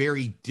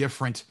 very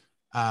different,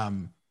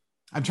 I'm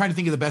trying to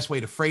think of the best way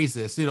to phrase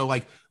this,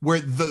 like where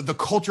the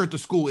culture at the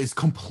school is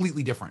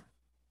completely different.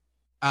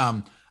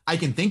 I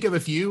can think of a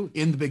few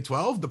in the Big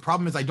 12. The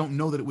problem is I don't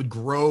know that it would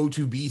grow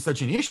to be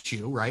such an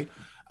issue, right?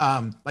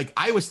 Like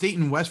Iowa State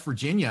and West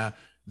Virginia,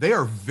 they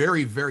are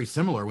very, very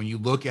similar when you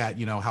look at,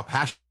 how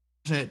passionate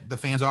the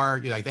fans are.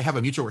 Like they have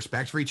a mutual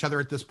respect for each other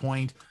at this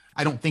point.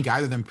 I don't think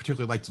either of them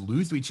particularly like to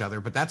lose to each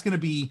other, but that's going to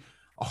be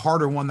a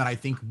harder one that I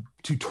think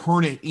to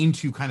turn it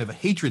into kind of a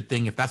hatred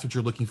thing, if that's what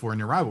you're looking for in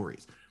your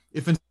rivalries.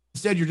 If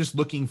instead you're just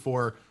looking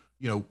for,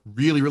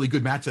 really, really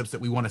good matchups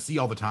that we want to see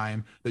all the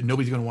time, that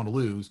nobody's going to want to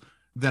lose,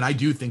 then I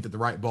do think that the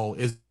Right Bowl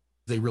is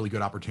a really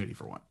good opportunity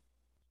for one.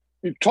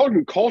 You're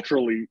talking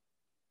culturally,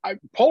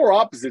 polar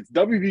opposites.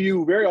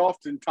 WVU, very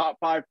often top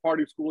 5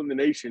 party school in the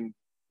nation.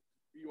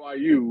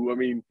 BYU, I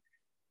mean,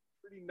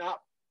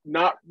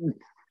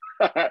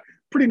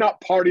 pretty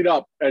not partied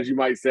up, as you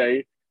might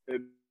say. I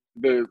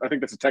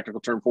think that's a technical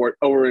term for it,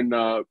 over in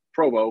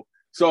Provo.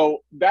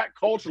 So that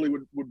culturally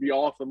would be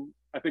awesome.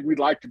 I think we'd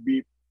like to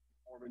beat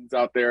Mormons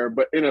out there,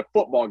 but in a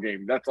football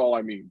game, that's all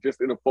I mean,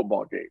 just in a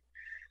football game.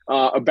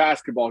 A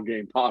basketball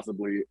game,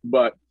 possibly.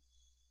 But,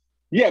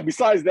 yeah,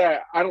 besides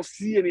that, I don't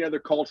see any other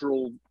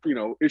cultural,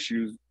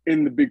 issues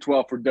in the Big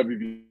 12 for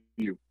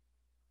WVU.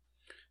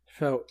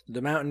 So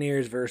the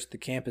Mountaineers versus the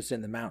campus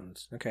in the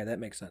mountains. Okay, that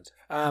makes sense.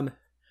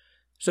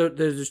 So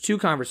there's two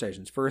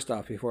conversations. First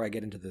off, before I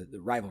get into the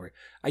rivalry,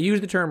 I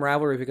use the term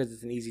rivalry because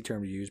it's an easy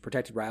term to use.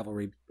 Protected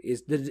rivalry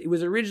it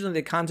was originally,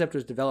 the concept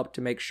was developed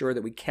to make sure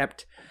that we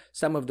kept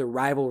some of the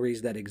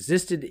rivalries that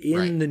existed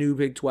in the new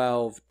Big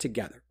 12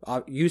 together.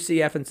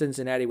 UCF and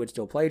Cincinnati would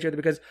still play each other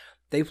because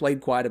they played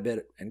quite a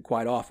bit and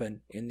quite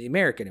often in the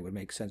American. It would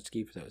make sense to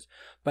keep those.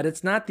 But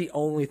it's not the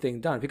only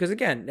thing done because,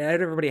 again, not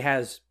everybody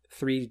has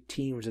 3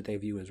 teams that they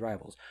view as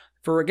rivals.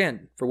 For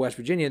West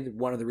Virginia,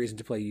 one of the reasons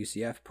to play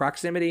UCF,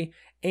 proximity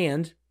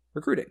and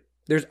recruiting.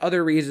 There's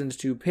other reasons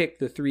to pick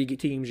the 3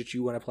 teams that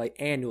you want to play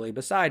annually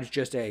besides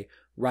just a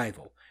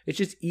rival. It's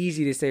just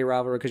easy to say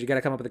rivalry because you got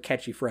to come up with a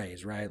catchy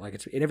phrase, right? Like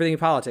it's in everything in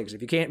politics.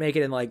 If you can't make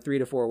it in like 3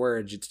 to 4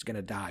 words, it's going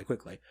to die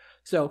quickly.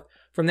 So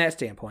from that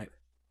standpoint,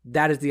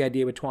 that is the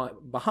idea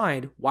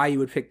behind why you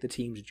would pick the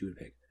teams that you would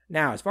pick.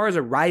 Now, as far as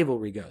a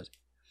rivalry goes,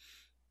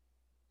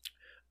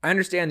 I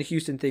understand the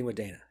Houston thing with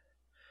Dana.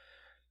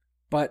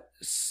 But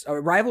a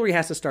rivalry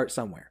has to start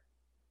somewhere.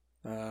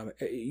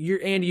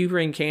 You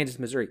bring Kansas,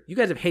 Missouri. You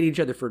guys have hated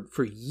each other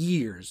for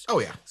years. Oh,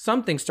 yeah.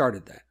 Something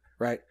started that,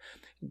 right?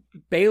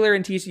 Baylor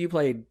and TCU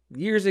played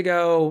years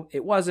ago.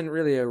 It wasn't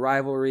really a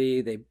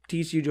rivalry.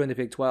 TCU joined the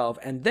Big 12.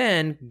 And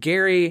then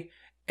Gary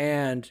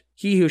and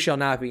he who shall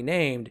not be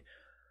named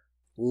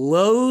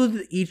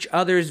loathed each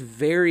other's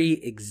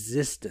very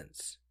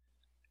existence.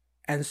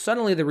 And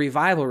suddenly the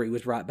rivalry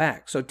was brought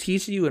back. So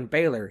TCU and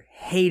Baylor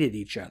hated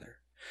each other.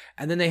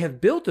 And then they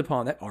have built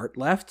upon that. Art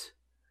left.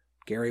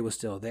 Gary was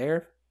still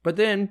there. But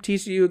then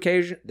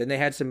TCU then they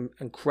had some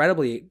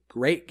incredibly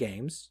great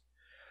games.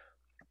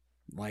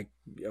 Like,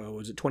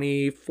 was it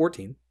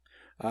 2014?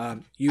 I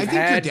think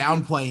you're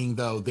downplaying,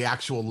 though, the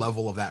actual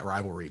level of that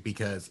rivalry.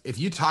 Because if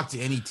you talk to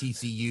any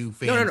TCU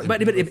fans... But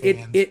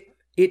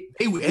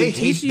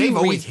they've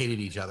always hated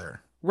each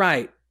other.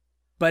 Right.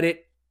 But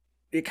it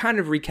kind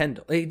of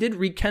rekindled. It did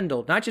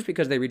rekindle, not just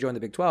because they rejoined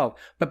the Big 12,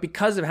 but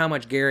because of how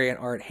much Gary and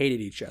Art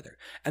hated each other.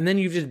 And then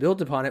you've just built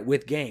upon it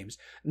with games.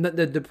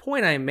 The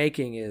point I'm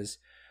making is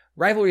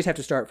rivalries have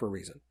to start for a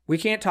reason. We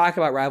can't talk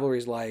about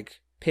rivalries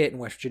like Pitt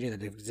and West Virginia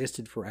that have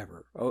existed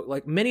forever.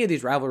 Like many of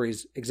these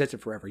rivalries existed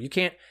forever. You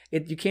can't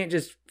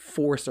just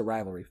force a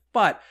rivalry,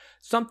 but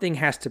something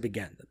has to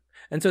begin them.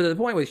 And so the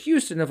point with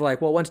Houston of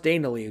like, well, once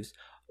Dana leaves,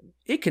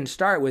 it can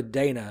start with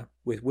Dana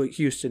with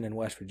Houston and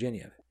West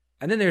Virginia.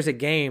 And then there's a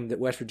game that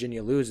West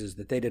Virginia loses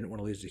that they didn't want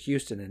to lose to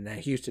Houston, and now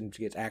Houston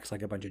acts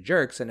like a bunch of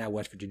jerks, and now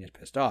West Virginia's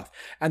pissed off,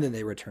 and then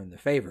they return the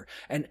favor.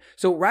 And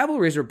so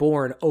rivalries are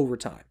born over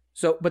time.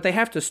 So, but they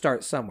have to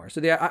start somewhere.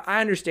 So I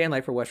understand,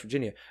 like for West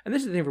Virginia, and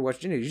this is the thing for West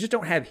Virginia, you just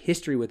don't have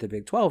history with the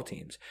Big 12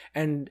 teams.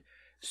 And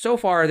so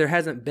far, there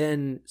hasn't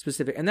been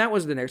specific, and that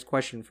was the next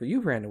question for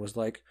you, Brandon, was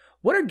like,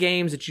 what are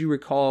games that you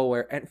recall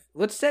where, and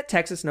let's set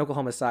Texas and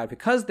Oklahoma aside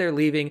because they're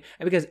leaving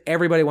and because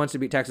everybody wants to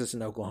beat Texas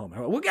and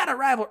Oklahoma. We got a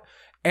rival.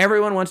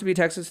 Everyone wants to be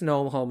Texas and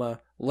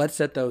Oklahoma. Let's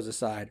set those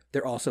aside.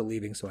 They're also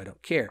leaving, so I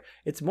don't care.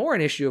 It's more an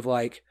issue of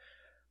like,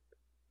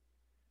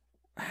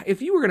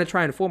 if you were going to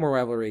try and form a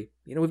rivalry,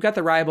 we've got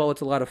the rival.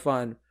 It's a lot of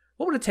fun.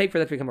 What would it take for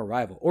that to become a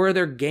rival? Or are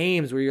there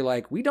games where you're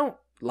like, we don't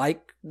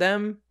like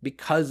them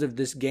because of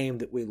this game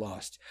that we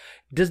lost?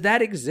 Does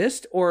that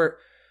exist? Or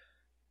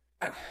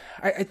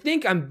I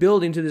think I'm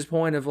building to this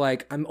point of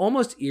like, I'm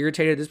almost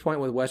irritated at this point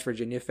with West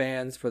Virginia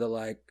fans for the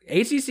like,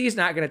 ACC is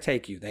not going to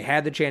take you. They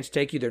had the chance to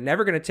take you. They're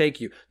never going to take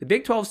you. The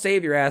Big 12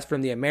 saved your ass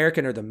from the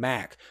American or the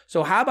MAC.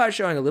 So how about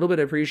showing a little bit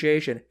of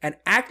appreciation and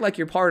act like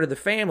you're part of the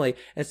family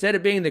instead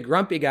of being the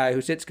grumpy guy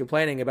who sits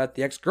complaining about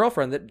the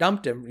ex-girlfriend that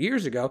dumped him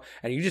years ago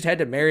and you just had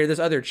to marry this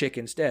other chick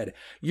instead.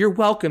 You're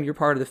welcome. You're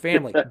part of the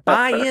family.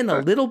 Buy in a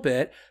little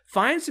bit.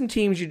 Find some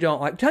teams you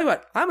don't like. Tell you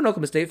what, I'm an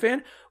Oklahoma State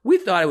fan. We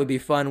thought it would be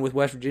fun with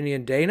West Virginia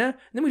and Dana, and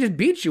then we just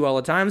beat you all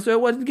the time, so it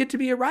wasn't get to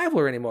be a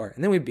rivalry anymore.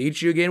 And then we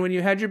beat you again when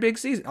you had your big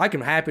season.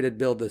 I'm happy to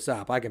build this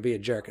up. I can be a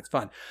jerk. It's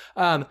fun.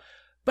 But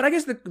I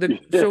guess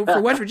so for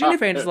West Virginia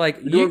fans, it's like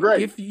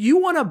if you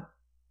want to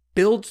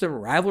build some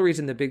rivalries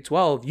in the Big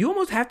 12, you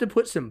almost have to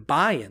put some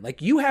buy-in.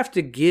 Like you have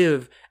to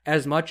give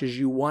as much as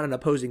you want an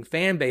opposing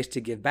fan base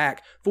to give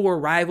back for a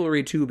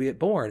rivalry to be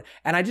born.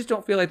 And I just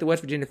don't feel like the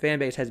West Virginia fan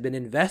base has been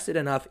invested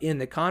enough in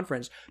the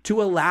conference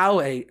to allow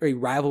a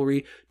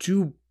rivalry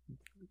to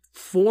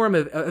form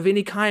of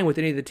any kind with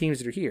any of the teams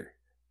that are here.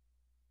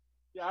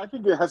 Yeah, I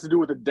think it has to do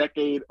with a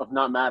decade of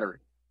not mattering.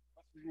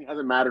 It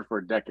hasn't mattered for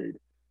a decade,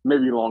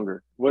 maybe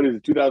longer. What is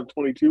it,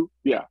 2022?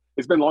 Yeah,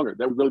 it's been longer.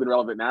 That we've really been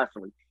relevant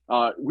nationally.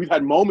 We've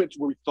had moments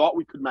where we thought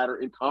we could matter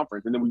in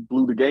conference, and then we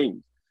blew the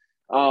games.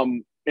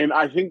 And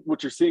I think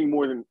what you're seeing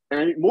more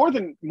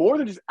than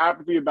just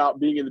apathy about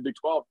being in the Big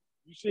 12,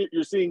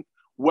 you're seeing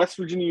West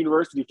Virginia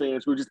University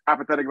fans who are just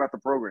apathetic about the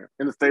program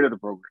and the state of the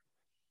program.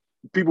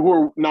 People who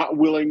are not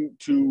willing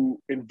to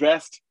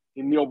invest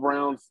in Neil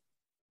Brown's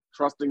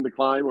trusting the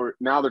climb, or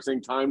now they're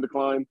saying time to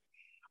climb.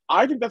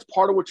 I think that's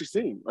part of what you're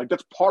seeing. Like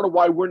that's part of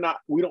why we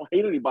don't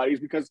hate anybody, is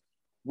because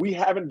we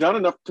haven't done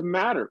enough to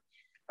matter.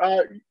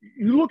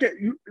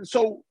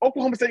 So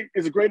Oklahoma State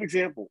is a great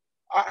example.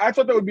 I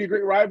thought that would be a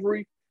great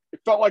rivalry. It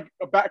felt like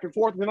a back and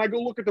forth. And then I go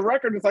look at the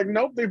record. And it's like,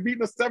 nope, they've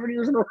beaten us 7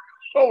 years in a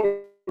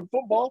row in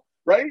football,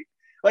 right?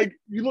 Like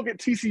you look at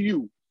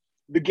TCU,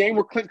 the game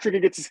where Clint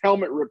Trickett gets his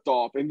helmet ripped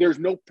off and there's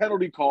no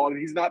penalty called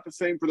and he's not the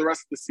same for the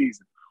rest of the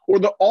season. Or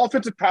the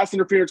offensive pass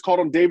interference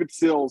called on David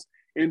Sills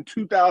in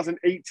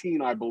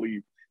 2018, I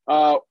believe,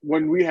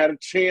 when we had a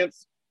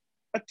chance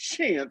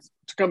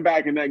to come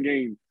back in that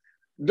game.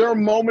 There are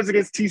moments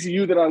against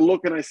TCU that I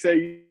look and I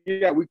say,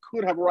 yeah, we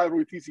could have a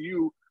rivalry with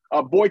TCU.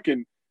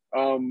 Boykin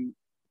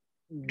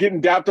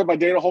getting dapped up by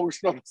Dana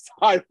Holgerson on the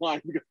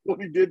sideline because of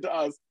what he did to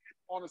us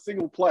on a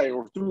single play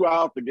or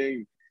throughout the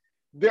game.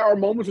 There are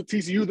moments with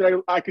TCU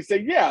that I could say,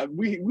 yeah,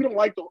 we don't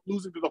like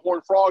losing to the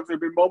Horned Frogs. There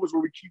have been moments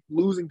where we keep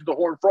losing to the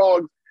Horned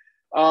Frogs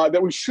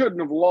that we shouldn't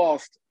have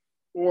lost,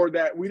 or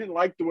that we didn't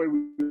like the way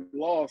we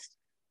lost.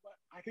 But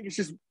I think it's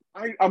just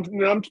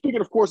I'm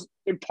speaking, of course,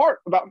 in part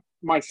about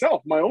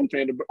myself, my own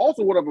fandom, but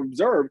also what I've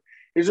observed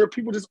is there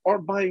people just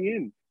aren't buying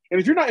in. And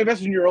if you're not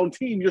invested in your own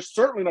team, you're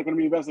certainly not going to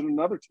be invested in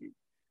another team.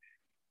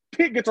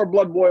 Pitt gets our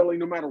blood boiling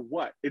no matter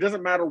what. It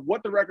doesn't matter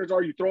what the records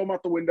are. You throw them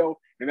out the window,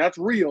 and that's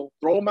real.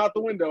 Throw them out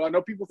the window. I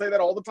know people say that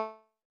all the time.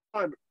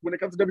 But when it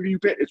comes to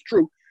WVU Pitt, it's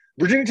true.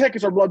 Virginia Tech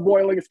gets our blood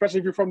boiling, especially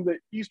if you're from the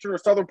eastern or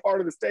southern part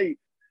of the state.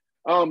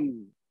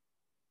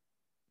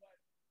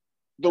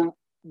 The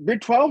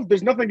Big 12,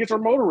 there's nothing that gets our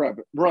motor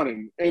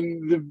running.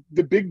 And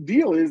the big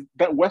deal is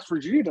that West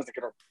Virginia doesn't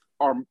get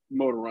our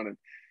motor running.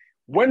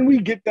 When we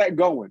get that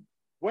going,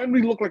 when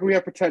we look like we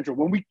have potential,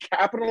 when we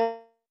capitalize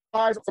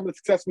on some of the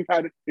success we've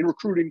had in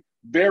recruiting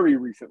very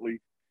recently,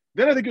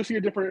 then I think you'll see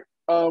a different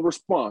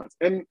response.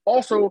 And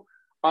also,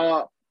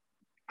 I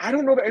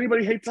don't know that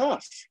anybody hates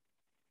us.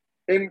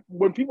 And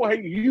when people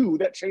hate you,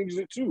 that changes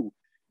it too.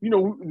 You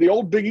know, the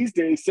old Big East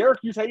days,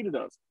 Syracuse hated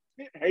us.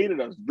 Pitt hated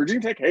us.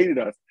 Virginia Tech hated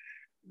us.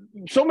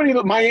 So many of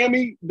the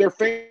Miami, their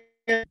fans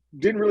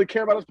didn't really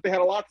care about us, but they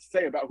had a lot to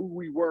say about who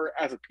we were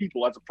as a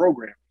people, as a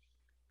program.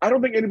 I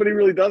don't think anybody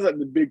really does that in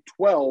the Big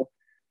 12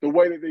 the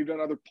way that they've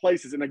done other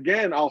places. And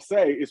again, I'll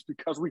say it's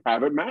because we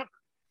haven't mattered.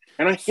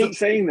 And I hate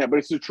saying that, but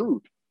it's the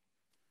truth.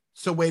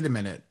 So wait a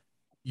minute.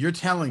 You're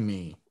telling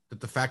me that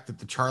the fact that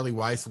the Charlie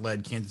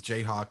Weiss-led Kansas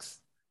Jayhawks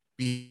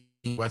beat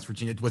West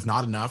Virginia was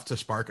not enough to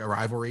spark a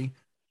rivalry?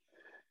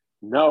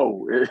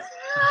 No.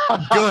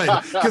 Good,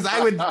 because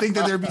I would think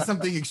that there'd be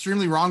something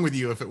extremely wrong with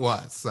you if it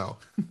was. So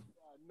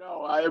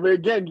no, I mean,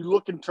 again, you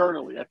look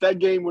internally at that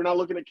game. We're not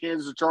looking at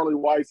Kansas or Charlie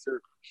Weiss,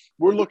 or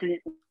we're looking at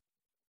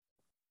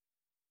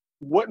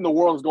what in the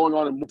world is going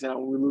on in Motown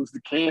when we lose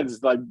to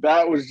Kansas. Like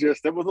that was a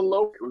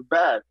low. It was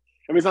bad.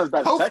 I mean, it's not as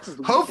bad as Texas.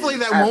 Hopefully,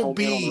 that won't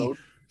be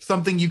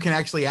something you can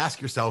actually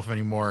ask yourself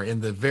anymore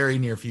in the very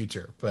near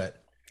future. But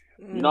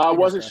I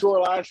wasn't sure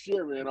last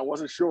year, man. I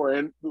wasn't sure.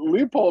 And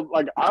Leopold,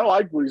 like, I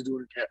like what he's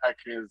doing at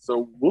Kansas,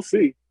 so we'll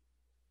see.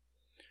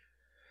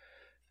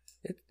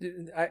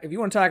 If you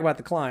want to talk about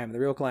the climb, the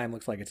real climb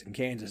looks like it's in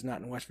Kansas,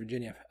 not in West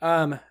Virginia.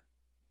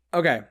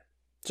 Okay.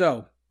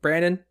 So,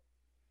 Brandon,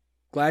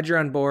 glad you're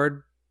on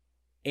board.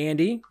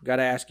 Andy, got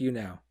to ask you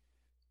now.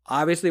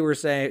 obviously we're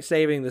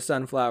saving the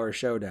Sunflower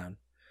Showdown.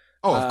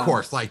 Oh, of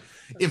course. Like,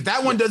 if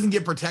that one doesn't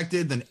get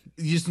protected, then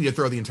you just need to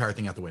throw the entire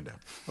thing out the window.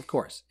 Of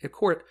course. Of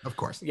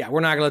course. Yeah, we're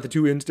not going to let the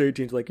two in-state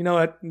teams like, you know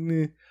what?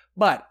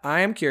 But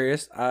I am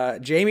curious.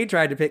 Jamie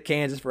tried to pick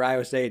Kansas for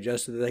Iowa State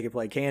just so that they could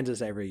play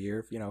Kansas every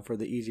year, for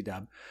the easy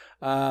dub.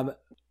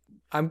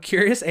 I'm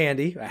curious,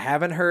 Andy. I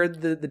haven't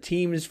heard the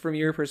teams from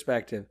your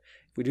perspective.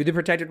 If we do the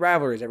protected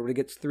rivalries, everybody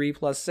gets 3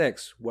 +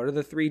 6. What are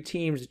the 3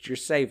 teams that you're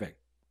saving?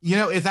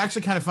 It's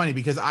actually kind of funny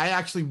because I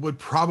actually would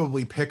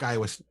probably pick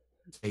Iowa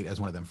State as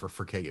one of them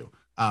for KU.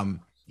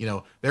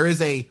 There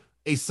is a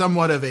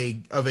somewhat of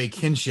a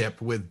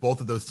kinship with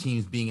both of those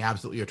teams being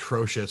absolutely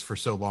atrocious for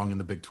so long in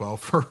the Big 12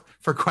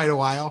 for quite a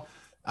while.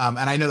 And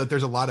I know that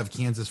there's a lot of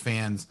Kansas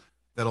fans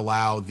that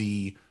allow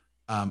the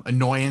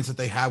annoyance that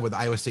they have with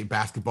Iowa State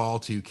basketball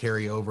to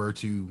carry over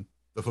to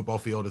the football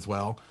field as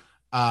well.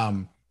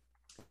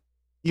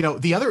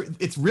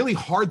 It's really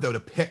hard though to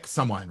pick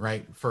someone,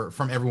 right,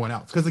 from everyone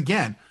else. Because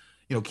again,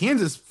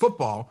 Kansas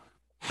football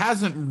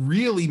hasn't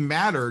really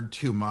mattered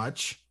too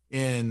much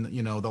in,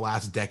 the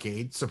last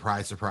decade.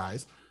 Surprise,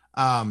 surprise.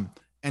 And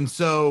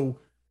so,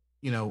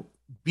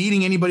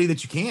 beating anybody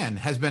that you can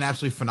has been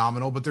absolutely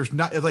phenomenal, but there's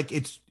not like,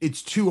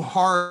 it's too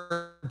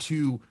hard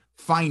to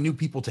find new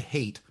people to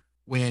hate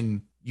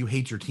when you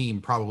hate your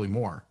team probably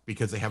more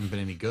because they haven't been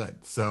any good.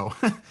 So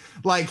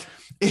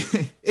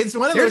it's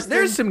one of those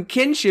there's some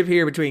kinship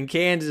here between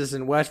Kansas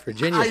and West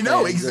Virginia. I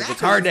know, fans. exactly.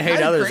 It's hard to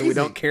hate others crazy. that we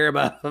don't care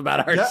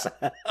about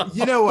ourselves.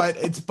 You know what?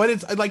 It's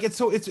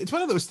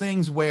one of those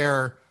things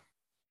where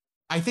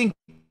I think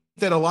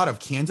that a lot of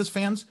Kansas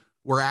fans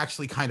were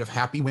actually kind of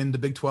happy when the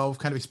Big 12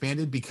 kind of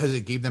expanded because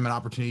it gave them an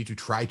opportunity to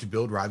try to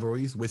build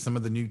rivalries with some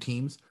of the new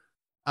teams.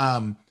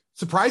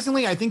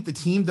 Surprisingly, I think the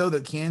team, though,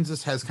 that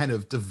Kansas has kind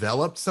of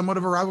developed somewhat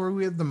of a rivalry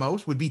with the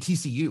most would be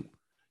TCU.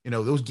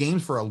 Those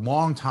games for a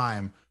long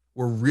time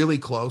were really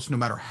close, no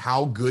matter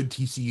how good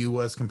TCU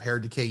was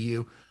compared to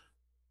KU.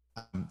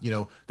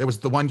 There was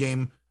the one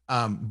game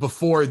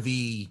before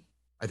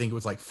I think it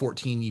was like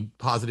 14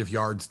 positive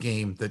yards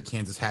game that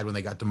Kansas had when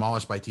they got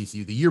demolished by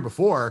TCU. The year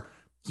before,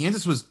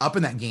 Kansas was up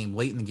in that game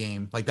late in the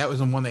game. Like that was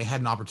the one they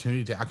had an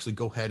opportunity to actually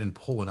go ahead and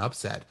pull an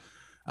upset.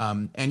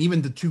 And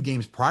even the 2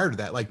 games prior to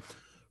that, like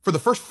for the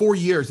first 4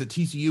 years that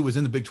TCU was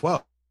in the Big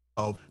 12,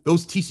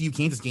 those TCU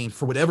Kansas games,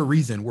 for whatever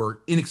reason,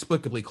 were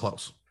inexplicably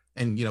close.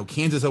 And,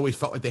 Kansas always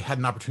felt like they had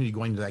an opportunity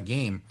going into that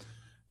game.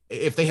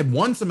 If they had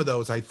won some of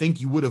those, I think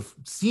you would have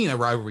seen a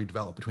rivalry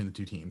develop between the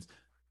two teams.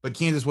 But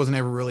Kansas wasn't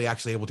ever really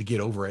actually able to get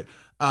over it.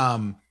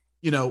 I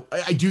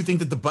do think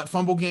that the butt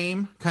fumble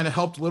game kind of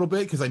helped a little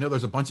bit because I know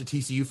there's a bunch of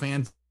TCU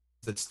fans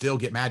that still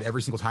get mad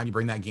every single time you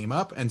bring that game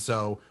up. And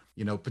so,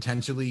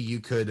 potentially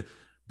you could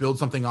build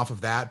something off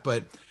of that.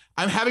 But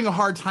I'm having a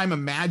hard time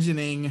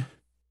imagining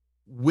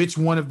which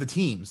one of the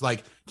teams,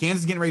 like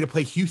Kansas getting ready to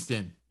play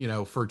Houston,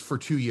 for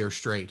 2 years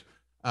straight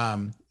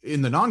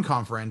in the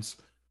non-conference.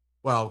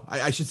 Well,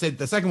 I should say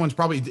the second one's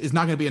probably is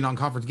not going to be a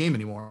non-conference game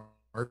anymore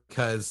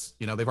because,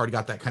 they've already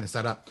got that kind of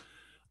set up.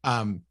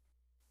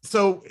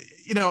 So,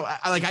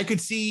 I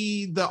could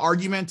see the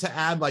argument to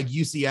add like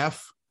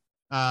UCF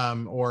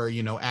or,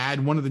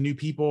 add one of the new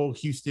people,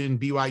 Houston,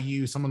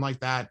 BYU, someone like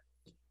that.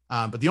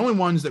 But the only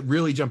ones that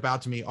really jump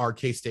out to me are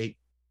K-State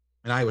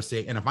and Iowa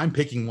State. And if I'm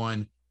picking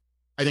one,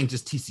 I think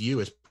just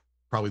TCU is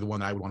probably the one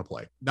that I would want to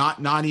play.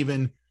 Not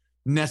even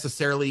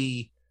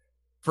necessarily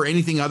for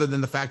anything other than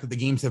the fact that the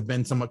games have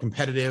been somewhat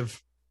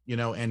competitive,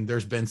 and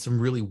there's been some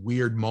really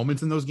weird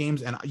moments in those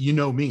games. And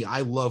me, I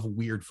love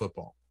weird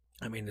football.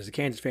 I mean, as a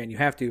Kansas fan, you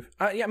have to.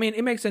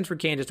 It makes sense for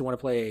Kansas to want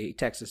to play a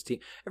Texas team.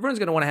 Everyone's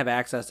going to want to have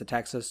access to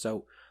Texas.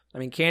 So,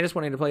 Kansas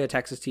wanting to play a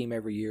Texas team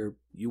every year,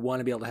 you want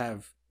to be able to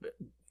have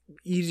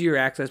easier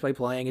access by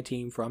playing a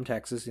team from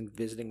Texas and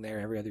visiting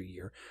there every other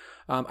year.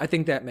 I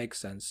think that makes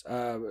sense.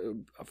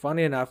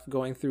 Funny enough,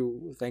 going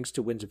through, thanks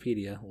to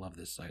Wikipedia, love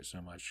this site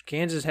so much.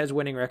 Kansas has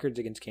winning records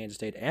against Kansas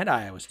State and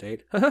Iowa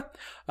State. You're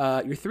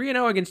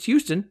 3-0 against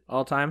Houston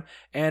all time.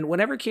 And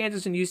whenever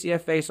Kansas and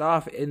UCF face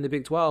off in the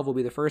Big 12 will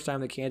be the first time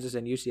that Kansas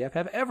and UCF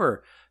have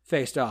ever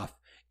faced off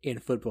in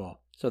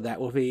football. So that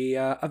will be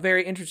a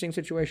very interesting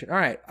situation. All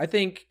right. I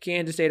think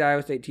Kansas State,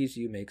 Iowa State,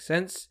 TCU makes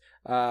sense.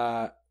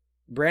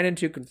 Brandon,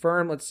 to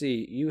confirm, let's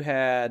see. You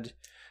had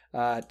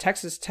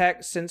Texas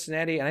Tech,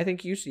 Cincinnati, and I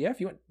think UCF.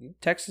 You went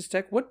Texas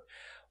Tech. What?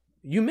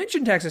 You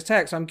mentioned Texas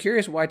Tech, so I'm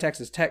curious why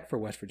Texas Tech for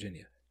West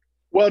Virginia.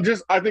 Well,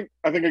 I think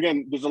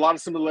again, there's a lot of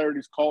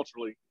similarities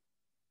culturally.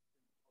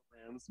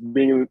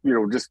 Being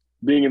just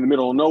being in the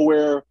middle of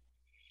nowhere,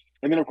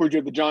 and then of course you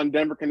have the John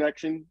Denver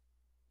connection.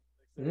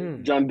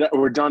 John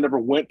Denver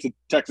went to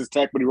Texas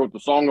Tech, but he wrote the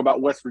song about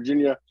West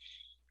Virginia.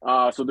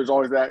 So there's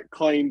always that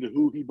claim to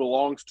who he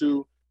belongs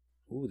to.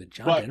 Ooh, the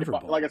John Denver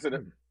Bowl. Like I said,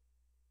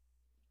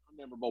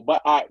 memorable.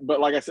 But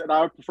like I said,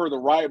 I would prefer the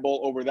Riot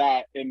Bowl over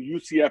that and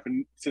UCF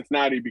and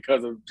Cincinnati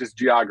because of just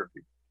geography.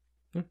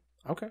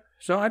 Okay,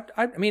 so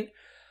I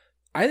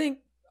think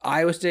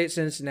Iowa State,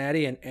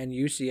 Cincinnati, and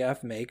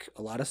UCF make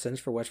a lot of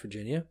sense for West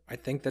Virginia. I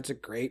think that's a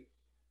great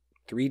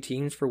 3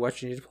 teams for West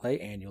Virginia to play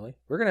annually.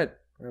 We're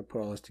I'm going to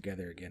put all this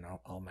together again.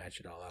 I'll match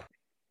it all up.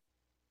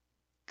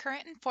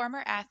 Current and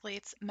former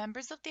athletes,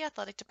 members of the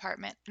athletic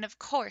department, and of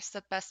course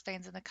the best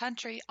fans in the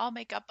country all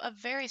make up a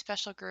very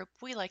special group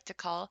we like to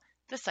call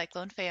the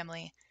Cyclone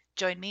family.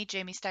 Join me,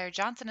 Jamie Steyer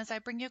Johnson, as I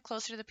bring you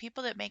closer to the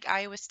people that make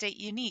Iowa State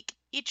unique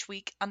each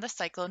week on the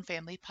Cyclone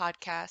Family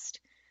podcast.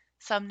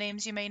 Some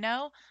names you may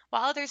know,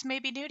 while others may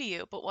be new to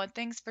you, but one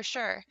thing's for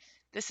sure,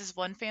 this is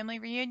one family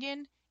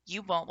reunion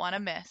you won't want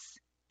to miss.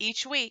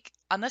 Each week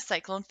on the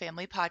Cyclone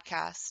Family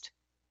podcast.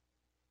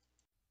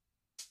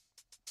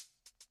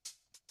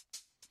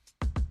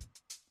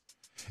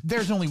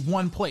 There's only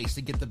one place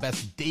to get the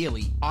best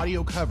daily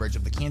audio coverage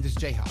of the Kansas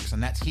Jayhawks,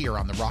 and that's here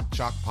on the Rock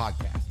Chalk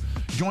Podcast.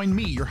 Join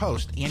me, your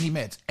host, Andy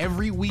Mitz,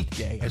 every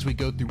weekday as we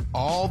go through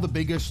all the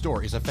biggest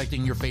stories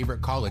affecting your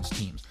favorite college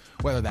teams,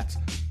 whether that's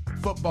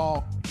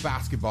football,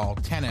 basketball,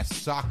 tennis,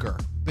 soccer,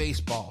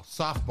 baseball,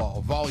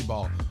 softball,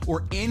 volleyball,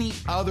 or any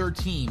other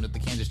team that the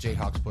Kansas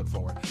Jayhawks put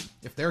forward.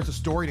 If there's a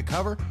story to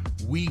cover,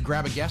 we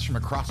grab a guest from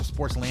across the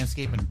sports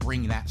landscape and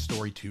bring that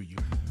story to you.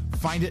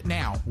 Find it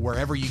now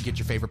wherever you get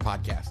your favorite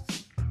podcasts.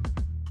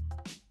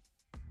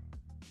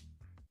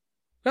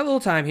 Got a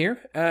little time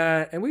here,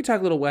 and we talk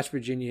a little West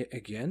Virginia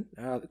again.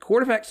 The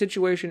quarterback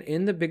situation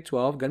in the Big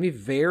 12 going to be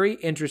very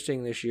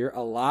interesting this year.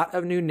 A lot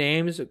of new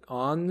names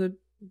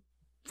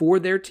for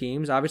their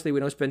teams. Obviously, we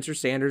know Spencer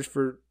Sanders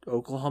for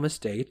Oklahoma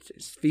State.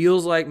 It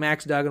feels like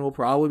Max Duggan will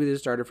probably be the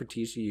starter for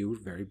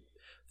TCU. Very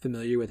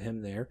familiar with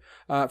him there.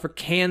 For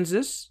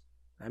Kansas,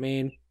 I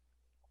mean,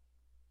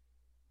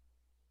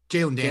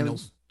 Jalen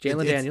Daniels.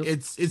 Jalen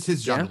Daniels. It's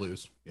his job to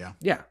lose. Yeah.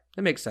 Yeah,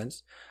 that makes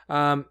sense.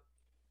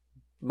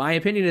 My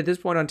opinion at this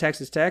point on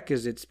Texas Tech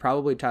is it's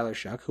probably Tyler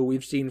Shuck, who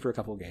we've seen for a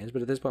couple of games.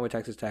 But at this point with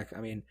Texas Tech, I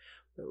mean,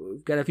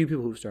 we've got a few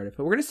people who've started.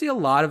 But we're going to see a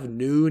lot of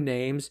new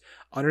names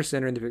under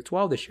center in the Big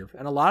 12 this year.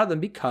 And a lot of them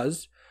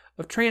because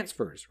of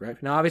transfers,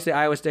 right? Now, obviously,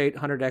 Iowa State,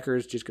 Hunter Decker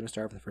is just going to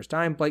start for the first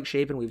time. Blake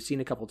Shapen, we've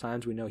seen a couple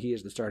times. We know he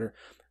is the starter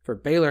for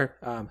Baylor.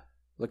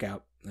 Look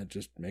out. That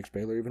just makes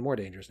Baylor even more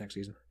dangerous next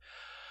season.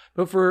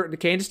 But for the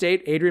Kansas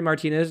State, Adrian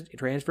Martinez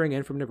transferring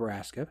in from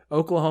Nebraska.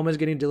 Oklahoma is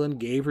getting Dylan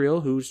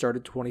Gabriel, who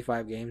started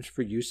 25 games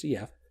for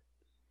UCF.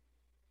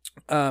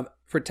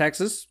 For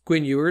Texas,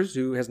 Quinn Ewers,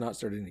 who has not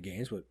started any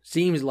games, but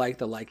seems like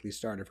the likely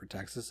starter for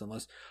Texas,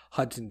 unless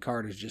Hudson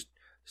Card is just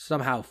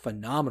somehow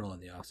phenomenal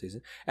in the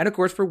offseason. And of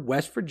course, for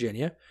West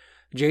Virginia,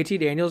 JT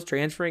Daniels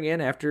transferring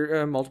in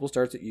after multiple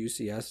starts at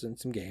UCS and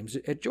some games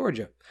at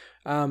Georgia.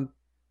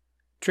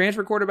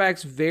 Transfer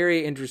quarterbacks,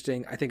 very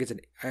interesting. I think it's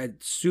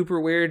super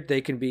weird.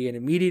 They can be an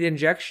immediate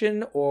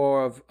injection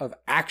of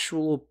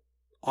actual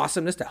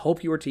awesomeness to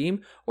help your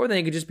team, or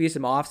they could just be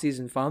some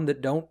off-season fun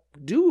that don't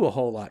do a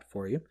whole lot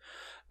for you.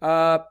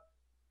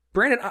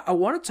 Brandon, I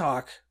want to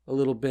talk a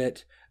little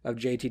bit of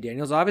JT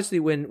Daniels. Obviously,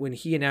 when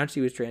he announced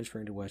he was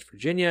transferring to West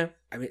Virginia,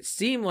 I mean, it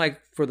seemed like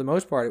for the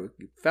most part,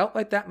 it felt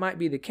like that might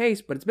be the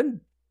case, but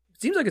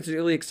seems like it's a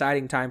really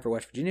exciting time for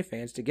West Virginia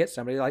fans to get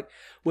somebody like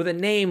with a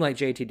name like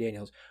JT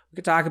Daniels. We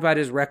could talk about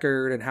his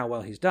record and how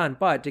well he's done,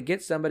 but to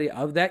get somebody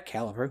of that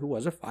caliber who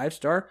was a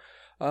 5-star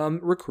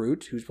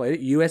recruit who's played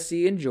at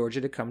USC and Georgia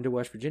to come to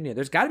West Virginia,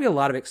 there's got to be a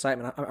lot of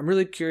excitement. I'm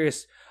really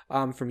curious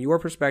from your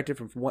perspective,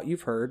 from what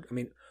you've heard. I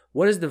mean,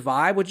 what is the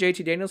vibe with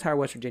JT Daniels? How are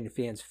West Virginia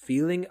fans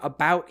feeling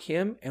about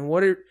him?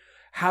 And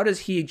how does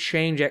he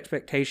change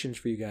expectations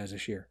for you guys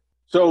this year?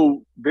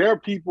 So there are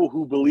people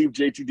who believe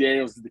JT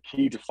Daniels is the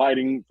key to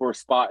fighting for a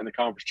spot in the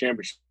conference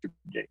championship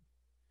game.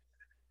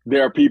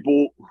 There are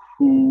people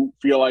who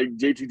feel like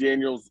JT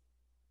Daniels,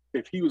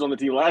 if he was on the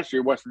team last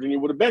year, West Virginia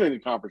would have been in the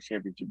conference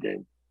championship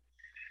game.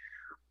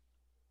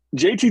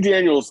 JT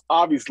Daniels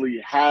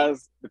obviously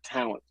has the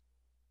talent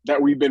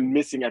that we've been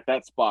missing at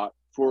that spot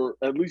for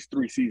at least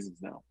 3 seasons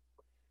now.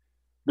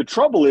 The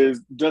trouble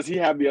is, does he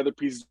have the other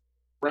pieces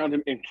around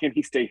him, and can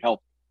he stay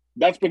healthy?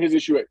 That's been his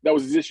issue. That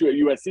was his issue at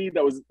USC.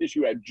 That was his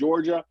issue at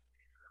Georgia.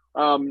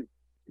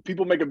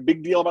 People make a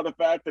big deal about the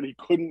fact that he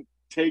couldn't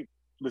take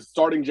the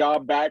starting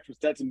job back from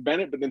Stetson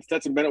Bennett, but then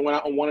Stetson Bennett went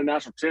out and won a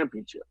national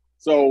championship.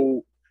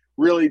 So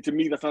really, to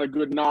me, that's not a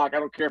good knock. I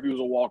don't care if he was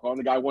a walk-on.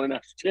 The guy won a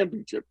national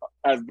championship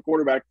as the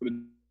quarterback for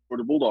the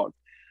Georgia Bulldogs.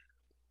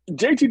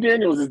 JT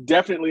Daniels is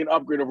definitely an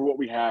upgrade over what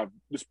we have.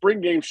 The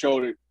spring game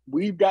showed it.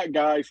 We've got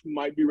guys who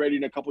might be ready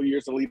in a couple of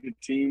years to lead the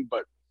team,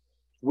 but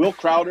Will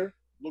Crowder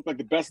looked like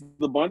the best of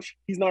the bunch.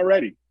 He's not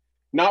ready.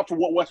 Not for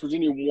what West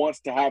Virginia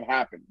wants to have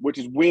happen, which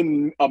is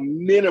win a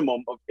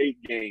minimum of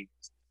 8 games.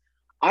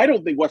 I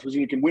don't think West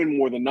Virginia can win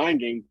more than 9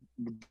 games,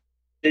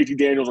 JT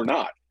Daniels or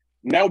not.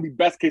 And that would be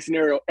best case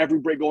scenario, every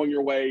break going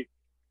your way,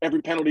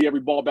 every penalty,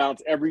 every ball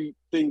bounce,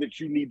 everything that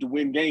you need to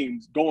win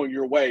games going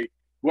your way.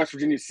 West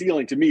Virginia's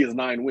ceiling to me is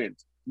 9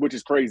 wins, which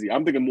is crazy.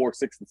 I'm thinking more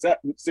 6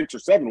 or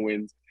 7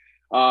 wins,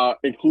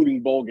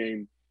 including bowl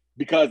game,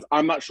 because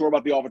I'm not sure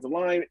about the offensive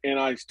line, and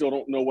I still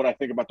don't know what I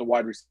think about the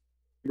wide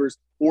receivers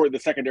or the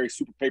secondary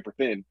super paper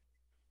thin.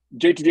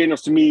 JT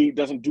Daniels, to me,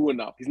 doesn't do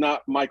enough. He's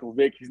not Michael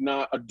Vick. He's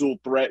not a dual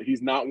threat.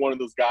 He's not one of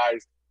those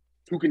guys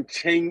who can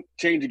change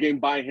a game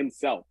by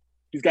himself.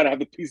 He's got to have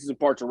the pieces and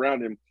parts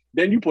around him.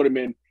 Then you put him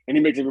in, and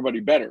he makes everybody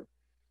better.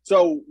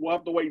 So we'll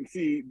have to wait and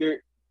see.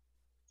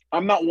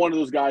 I'm not one of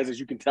those guys, as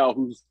you can tell,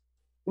 who's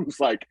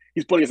like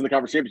he's putting us in the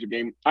conference championship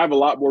game. I have a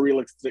lot more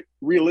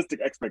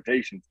realistic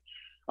expectations.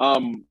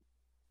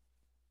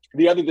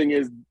 The other thing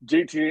is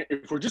JT.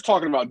 If we're just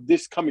talking about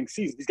this coming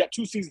season, he's got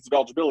 2 seasons of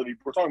eligibility. If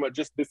we're talking about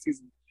just this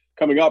season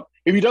coming up,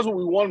 if he does what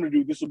we want him to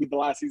do, this will be the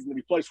last season that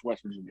he plays for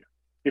West Virginia.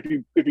 If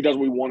he does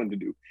what we want him to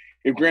do,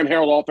 if Graham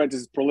Harrell's offense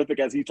is prolific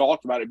as he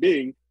talked about it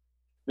being,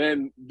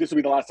 then this will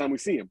be the last time we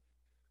see him.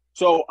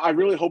 So I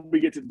really hope he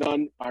gets it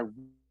done. I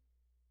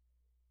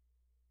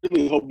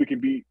really hope we can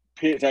beat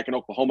Pitt, Tech, and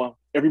Oklahoma.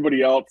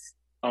 Everybody else,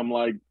 I'm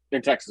like,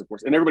 in Texas, of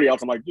course. And everybody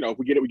else, I'm like, if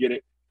we get it, we get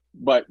it.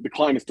 But the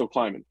climb is still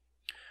climbing.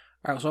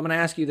 All right, so I'm going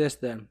to ask you this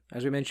then.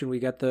 As we mentioned, we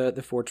got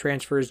the 4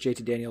 transfers,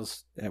 JT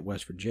Daniels at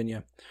West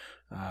Virginia.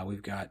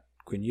 We've got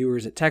Quinn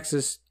Ewers at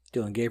Texas,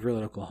 Dylan Gabriel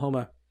at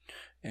Oklahoma,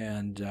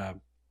 and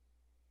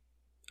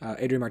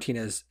Adrian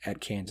Martinez at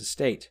Kansas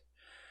State.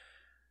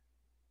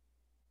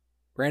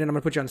 Brandon, I'm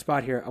going to put you on the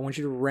spot here. I want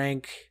you to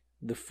rank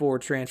the 4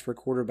 transfer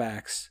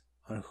quarterbacks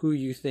on who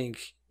you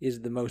think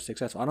is the most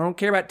successful. I don't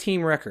care about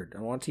team record. I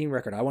don't want team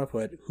record. I want to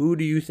put who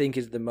do you think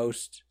is the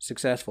most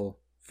successful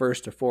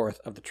first to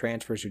fourth of the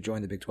transfers who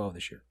joined the Big 12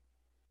 this year?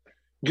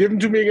 Give them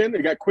to me again.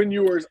 They got Quinn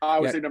Ewers. I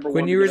would say number one.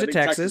 Quinn Ewers at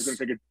Texas.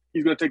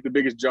 He's going to take the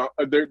biggest jump.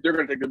 They're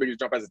going to take the biggest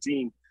jump as a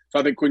team. So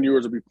I think Quinn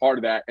Ewers will be part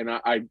of that, and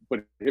I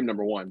put him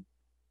number 1.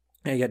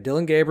 And you got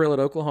Dylan Gabriel at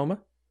Oklahoma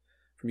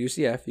from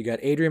UCF. You got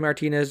Adrian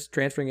Martinez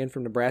transferring in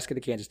from Nebraska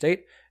to Kansas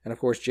State, and of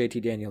course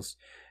JT Daniels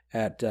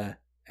at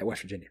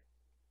West Virginia.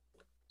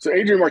 So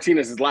Adrian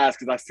Martinez is last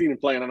because I've seen him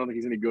play, and I don't think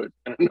he's any good.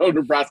 And I know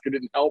Nebraska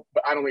didn't help,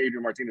 but I don't think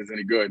Adrian Martinez is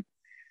any good.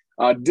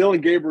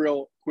 Dylan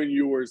Gabriel, Quinn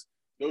Ewers,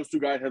 those 2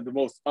 guys have the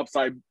most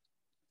upside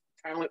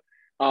talent,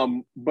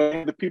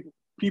 but the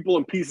people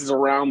and pieces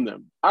around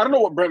them. I don't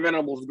know what Brent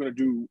Venables is going to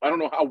do. I don't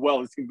know how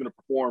well his team's going to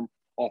perform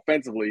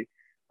offensively,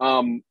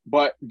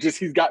 but just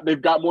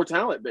they've got more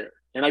talent there,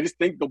 and I just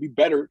think they'll be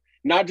better,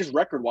 not just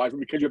record-wise, but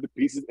because you have the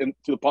pieces to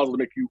the puzzle to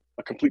make you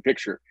a complete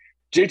picture.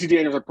 JT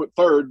Daniels I put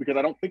 3rd because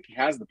I don't think he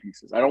has the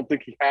pieces. I don't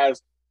think he has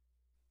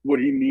what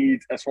he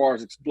needs as far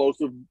as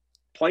explosive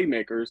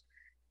playmakers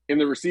in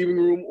the receiving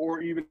room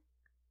or even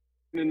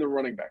in the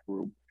running back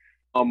room.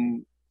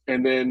 And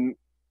then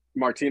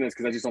Martinez,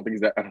 because I just don't think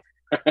he's that.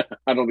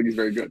 I don't think he's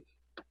very good.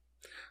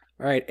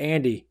 All right,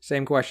 Andy,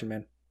 same question,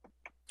 man.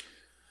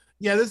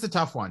 Yeah, this is a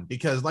tough one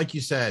because, like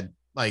you said,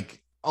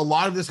 like a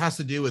lot of this has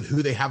to do with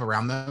who they have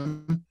around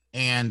them.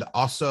 And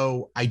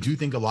also, I do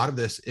think a lot of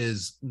this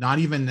is not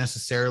even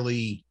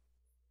necessarily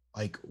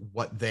like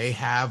what they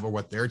have or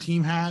what their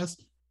team has,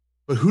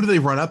 but who do they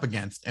run up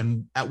against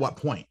and at what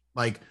point?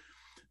 Like,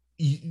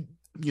 you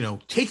know,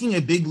 taking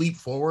a big leap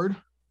forward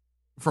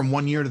from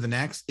one year to the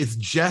next is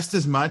just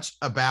as much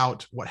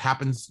about what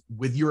happens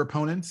with your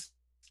opponents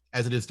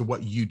as it is to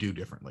what you do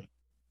differently.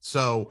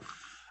 So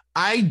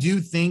I do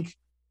think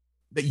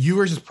that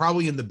Ewers is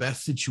probably in the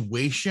best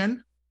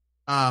situation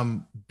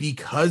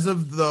because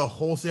of the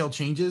wholesale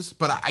changes,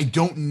 but I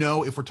don't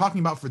know if we're talking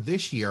about for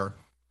this year,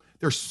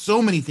 there's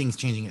so many things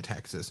changing at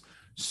Texas,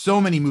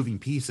 so many moving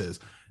pieces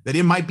that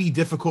it might be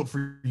difficult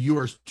for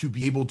Ewers to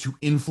be able to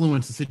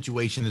influence the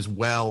situation as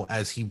well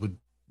as he would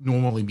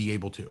normally be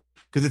able to.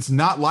 Because it's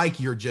not like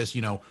you're just,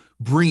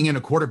 bringing in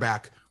a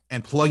quarterback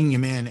and plugging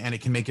him in and it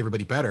can make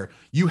everybody better.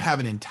 You have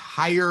an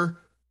entire,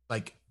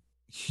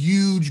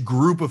 huge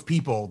group of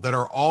people that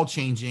are all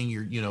changing.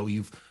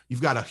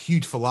 You've got a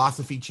huge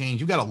philosophy change.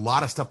 You've got a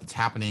lot of stuff that's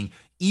happening,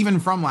 even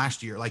from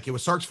last year. Like it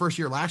was Sark's first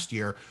year last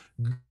year.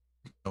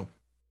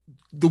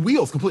 The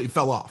wheels completely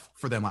fell off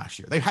for them last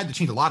year. They've had to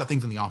change a lot of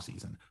things in the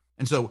offseason.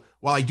 And so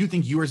while I do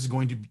think Ewers is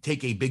going to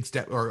take a big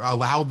step or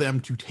allow them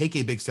to take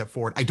a big step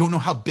forward, I don't know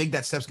how big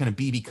that step's going to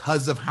be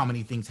because of how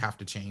many things have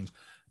to change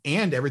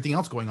and everything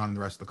else going on in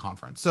the rest of the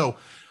conference. So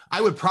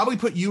I would probably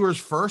put Ewers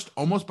first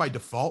almost by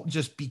default,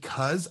 just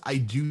because I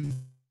do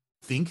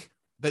think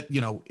that,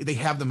 they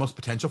have the most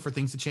potential for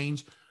things to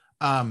change.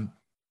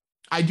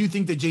 I do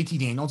think that JT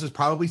Daniels is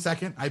probably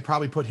second. I'd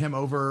probably put him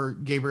over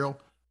Gabriel.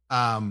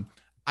 I'm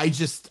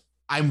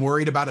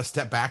worried about a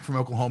step back from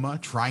Oklahoma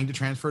trying to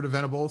transfer to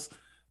Venables,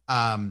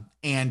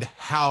 and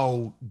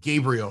how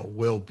Gabriel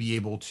will be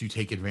able to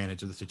take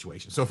advantage of the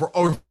situation. So if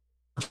we're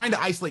trying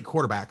to isolate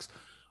quarterbacks,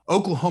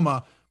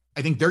 Oklahoma,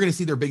 I think they're going to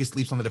see their biggest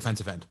leaps on the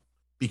defensive end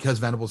because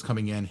Venables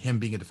coming in, him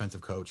being a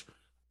defensive coach.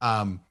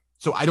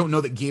 So I don't know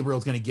that Gabriel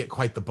is going to get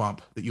quite the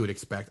bump that you would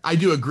expect. I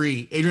do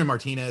agree. Adrian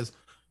Martinez,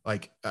 I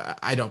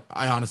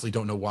honestly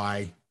don't know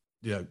why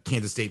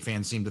Kansas State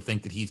fans seem to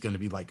think that he's going to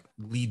be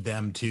lead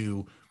them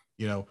to,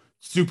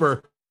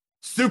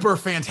 super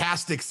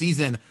fantastic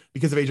season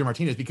because of Adrian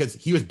Martinez, because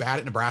he was bad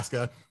at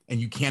Nebraska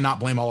and you cannot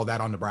blame all of that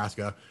on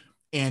Nebraska.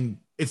 And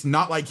it's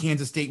not like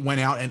Kansas State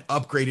went out and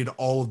upgraded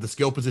all of the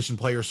skill position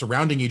players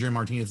surrounding Adrian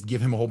Martinez to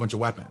give him a whole bunch of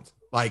weapons.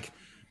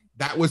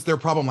 That was their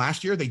problem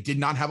last year. They did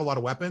not have a lot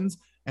of weapons.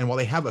 And while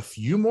they have a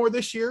few more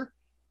this year,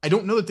 I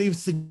don't know that they've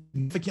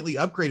significantly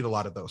upgraded a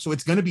lot of those. So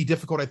it's going to be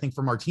difficult, I think,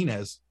 for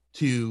Martinez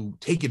to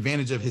take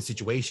advantage of his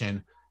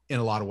situation in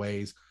a lot of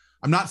ways.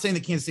 I'm not saying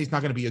that Kansas State's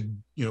not going to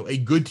be a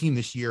good team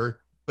this year,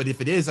 but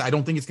if it is, I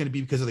don't think it's going to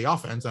be because of the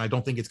offense, and I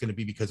don't think it's going to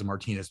be because of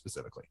Martinez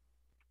specifically.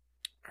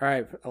 All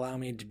right, allow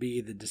me to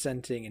be the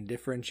dissenting and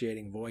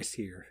differentiating voice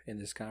here in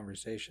this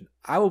conversation.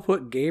 I will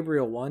put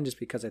Gabriel 1 just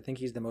because I think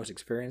he's the most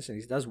experienced,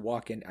 and he does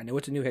walk in. I know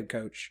it's a new head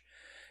coach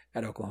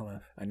at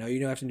Oklahoma. I know you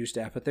don't have to new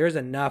staff, but there's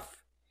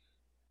enough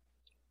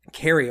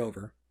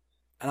carryover.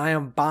 And I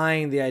am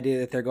buying the idea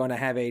that they're going to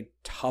have a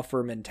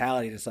tougher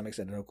mentality to some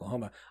extent at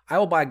Oklahoma. I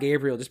will buy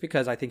Gabriel just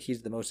because I think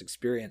he's the most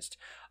experienced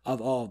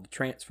of all the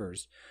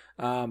transfers.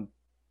 I'm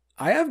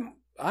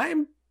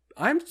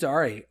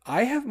sorry.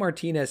 I have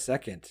Martinez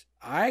second.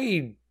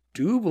 I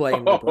do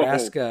blame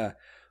Nebraska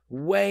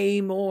way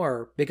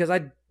more because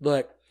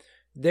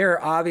there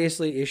are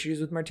obviously issues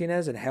with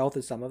Martinez and health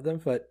is some of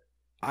them, but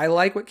I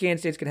like what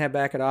Kansas State's going to have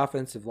back at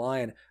offensive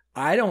line.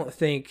 I don't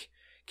think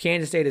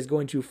Kansas State is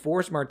going to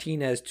force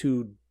Martinez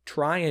to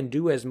try and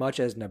do as much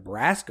as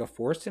Nebraska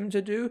forced him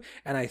to do,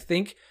 and I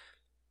think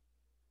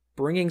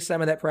bringing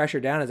some of that pressure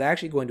down is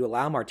actually going to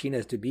allow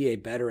Martinez to be a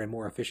better and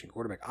more efficient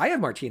quarterback. I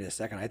have Martinez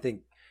second. I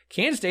think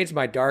Kansas State's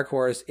my dark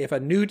horse. If a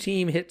new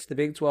team hits the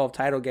Big 12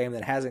 title game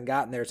that hasn't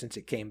gotten there since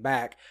it came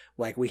back,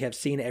 like we have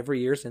seen every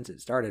year since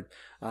it started,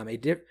 a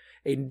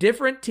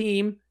different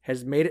team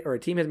has made it, or a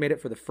team has made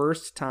it for the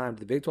first time to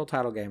the Big 12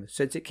 title game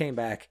since it came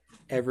back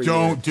every year.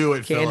 Don't do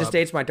it, Kansas Phillip.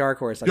 State's my dark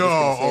horse.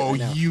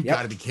 You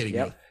got to be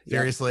kidding me.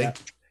 Seriously? Yep.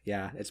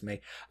 Yeah, it's me.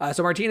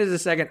 So Martinez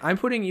is second. I'm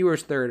putting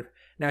Ewers third.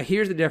 Now,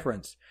 here's the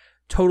difference.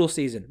 Total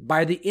season.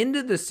 By the end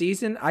of the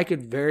season, I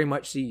could very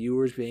much see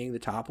Ewers being the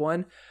top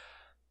one.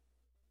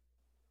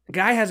 The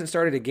guy hasn't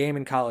started a game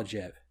in college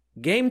yet.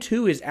 Game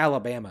 2 is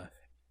Alabama.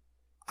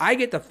 I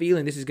get the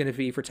feeling this is going to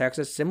be for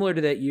Texas, similar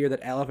to that year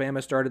that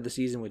Alabama started the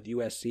season with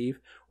USC,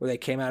 where they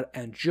came out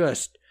and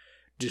just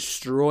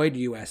destroyed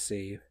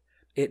USC.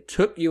 It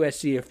took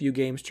USC a few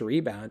games to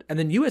rebound, and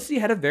then USC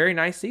had a very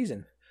nice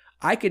season.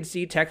 I could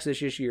see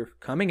Texas this year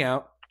coming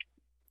out,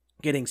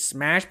 getting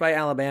smashed by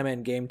Alabama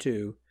in game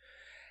 2,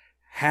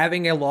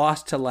 having a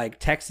loss to like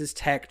Texas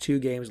Tech 2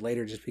 games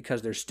later just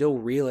because they're still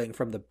reeling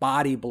from the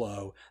body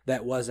blow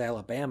that was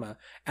Alabama,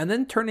 and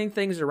then turning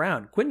things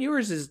around. Quinn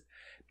Ewers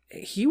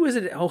he was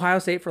at Ohio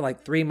State for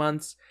like 3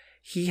 months.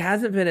 He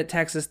hasn't been at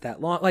Texas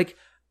that long.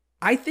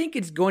 I think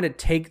it's going to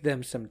take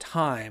them some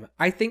time.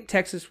 I think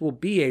Texas will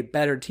be a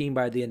better team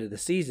by the end of the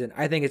season.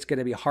 I think it's going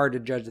to be hard to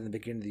judge in the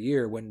beginning of the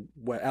year when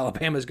what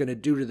Alabama's going to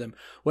do to them,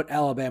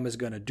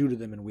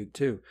 in week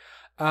 2.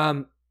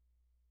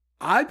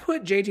 I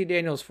put JT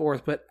Daniels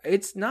fourth, but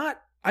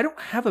I don't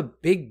have a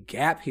big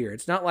gap here.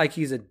 It's not like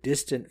he's a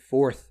distant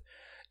fourth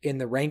in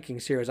the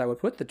rankings here as I would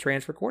put the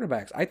transfer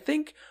quarterbacks. I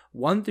think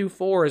 1 through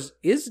 4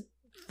 is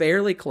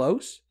fairly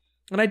close.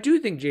 And I do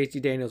think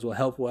JT Daniels will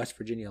help West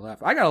Virginia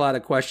left. I got a lot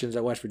of questions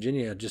at West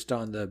Virginia just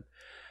on the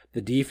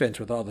defense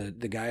with all the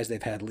guys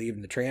they've had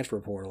leaving the transfer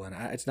portal. And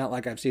it's not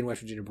like I've seen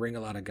West Virginia bring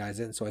a lot of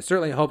guys in. So I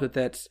certainly hope that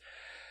that's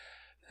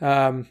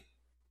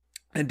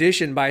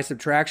addition by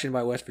subtraction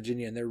by West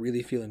Virginia, and they're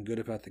really feeling good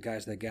about the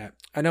guys they got.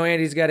 I know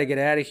Andy's got to get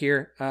out of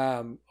here.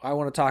 I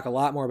want to talk a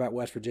lot more about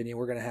West Virginia.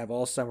 We're going to have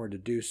all summer to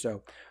do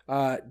so.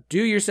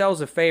 Do yourselves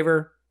a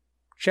favor.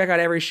 Check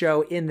out every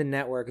show in the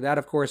network. That,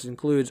 of course,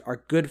 includes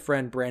our good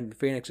friend Brandon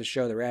Phoenix's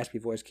show, The Raspy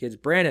Voice Kids.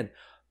 Brandon,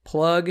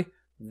 plug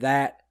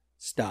that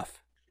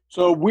stuff.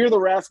 So we're the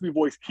Raspy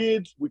Voice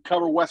Kids. We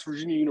cover West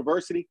Virginia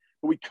University,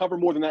 but we cover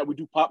more than that. We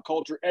do pop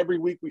culture every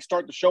week. We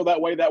start the show that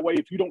way. That way,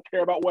 if you don't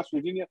care about West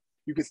Virginia,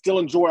 you can still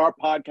enjoy our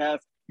podcast.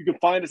 You can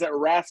find us at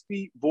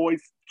Raspy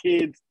Voice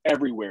Kids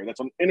everywhere.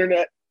 That's on the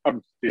internet.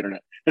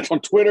 That's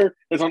on Twitter.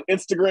 That's on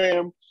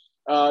Instagram.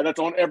 That's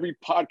on every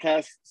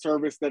podcast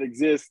service that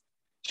exists.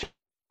 Check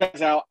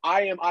us out.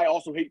 I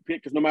also hate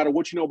Pitt, because no matter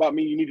what you know about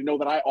me, you need to know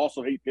that I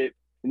also hate Pitt.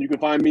 And you can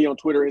find me on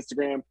Twitter,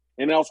 Instagram,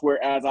 and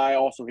elsewhere as I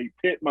also hate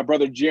Pitt. My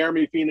brother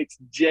Jeremy Phoenix,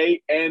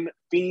 JN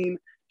Fiend.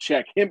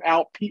 Check him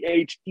out,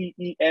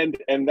 PHEEN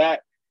and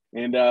that.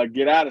 And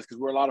get at us, because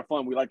we're a lot of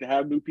fun. We like to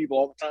have new people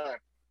all the time.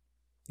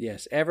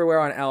 Yes,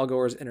 everywhere on Al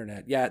Gore's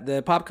internet. Yeah,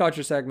 the pop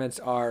culture segments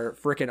are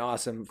freaking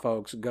awesome,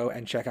 folks. Go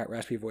and check out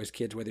Raspy Voice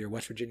Kids, whether you're a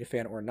West Virginia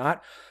fan or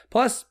not.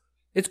 Plus,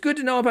 it's good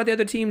to know about the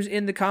other teams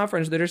in the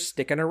conference that are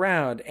sticking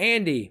around.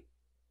 Andy,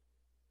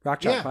 Rock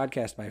Chalk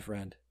Podcast, my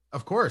friend.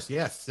 Of course,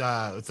 yes.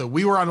 So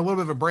we were on a little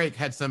bit of a break,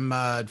 had some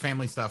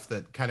family stuff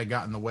that kind of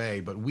got in the way,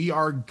 but we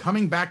are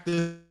coming back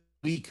this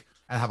week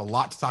and have a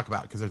lot to talk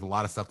about because there's a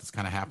lot of stuff that's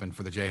kind of happened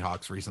for the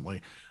Jayhawks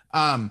recently.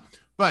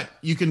 But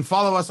you can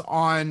follow us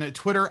on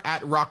Twitter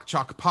at Rock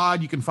Chalk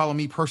Pod. You can follow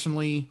me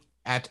personally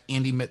at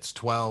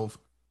AndyMitz12.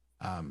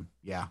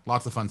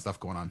 Lots of fun stuff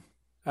going on.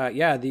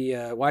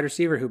 The wide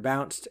receiver who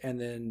bounced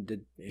and then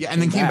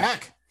came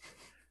back.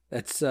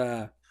 That's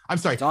I'm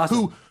sorry. That's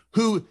awesome.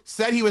 Who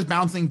said he was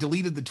bouncing,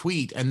 deleted the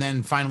tweet, and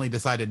then finally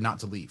decided not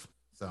to leave.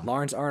 So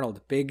Lawrence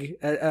Arnold, big.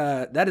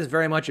 That is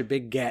very much a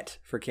big get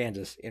for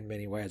Kansas in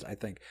many ways, I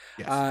think.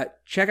 Yes.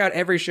 Check out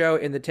every show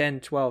in the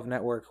 10-12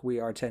 network. We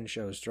are 10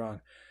 shows strong.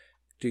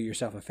 do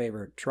yourself a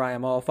favor. Try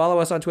them all. Follow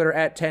us on Twitter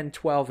at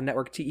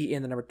 1012network,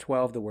 TEN, the number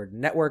 12, the word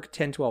network,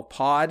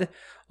 1012pod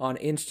on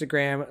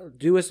Instagram.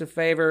 Do us a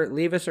favor.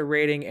 Leave us a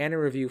rating and a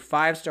review.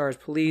 5 stars,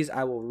 please.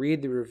 I will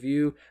read the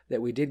review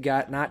that we did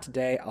got. Not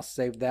today. I'll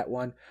save that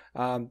one.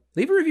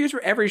 Leave reviews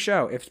for every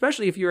show,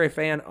 especially if you're a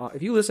fan.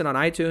 If you listen on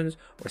iTunes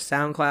or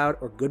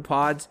SoundCloud or Good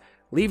Pods,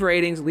 leave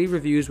ratings, leave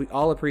reviews. We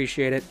all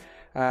appreciate it.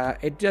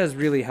 It does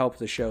really help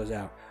the shows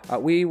out.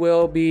 We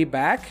will be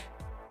back.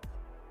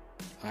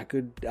 I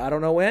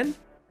don't know when.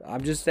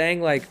 I'm just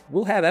saying, like,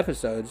 we'll have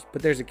episodes,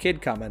 but there's a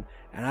kid coming,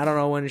 and I don't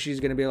know when she's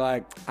going to be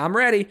like, I'm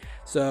ready.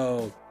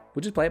 So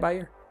we'll just play it by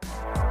ear.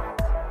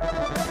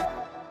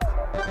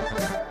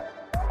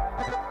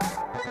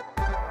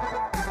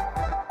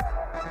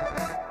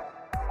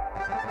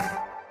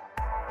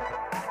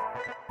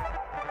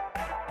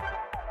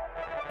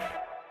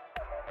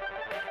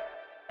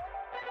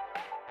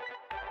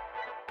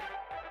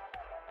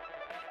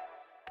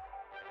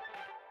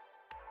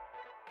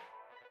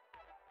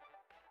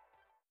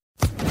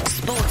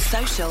 Sports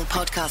Social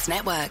Podcast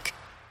Network.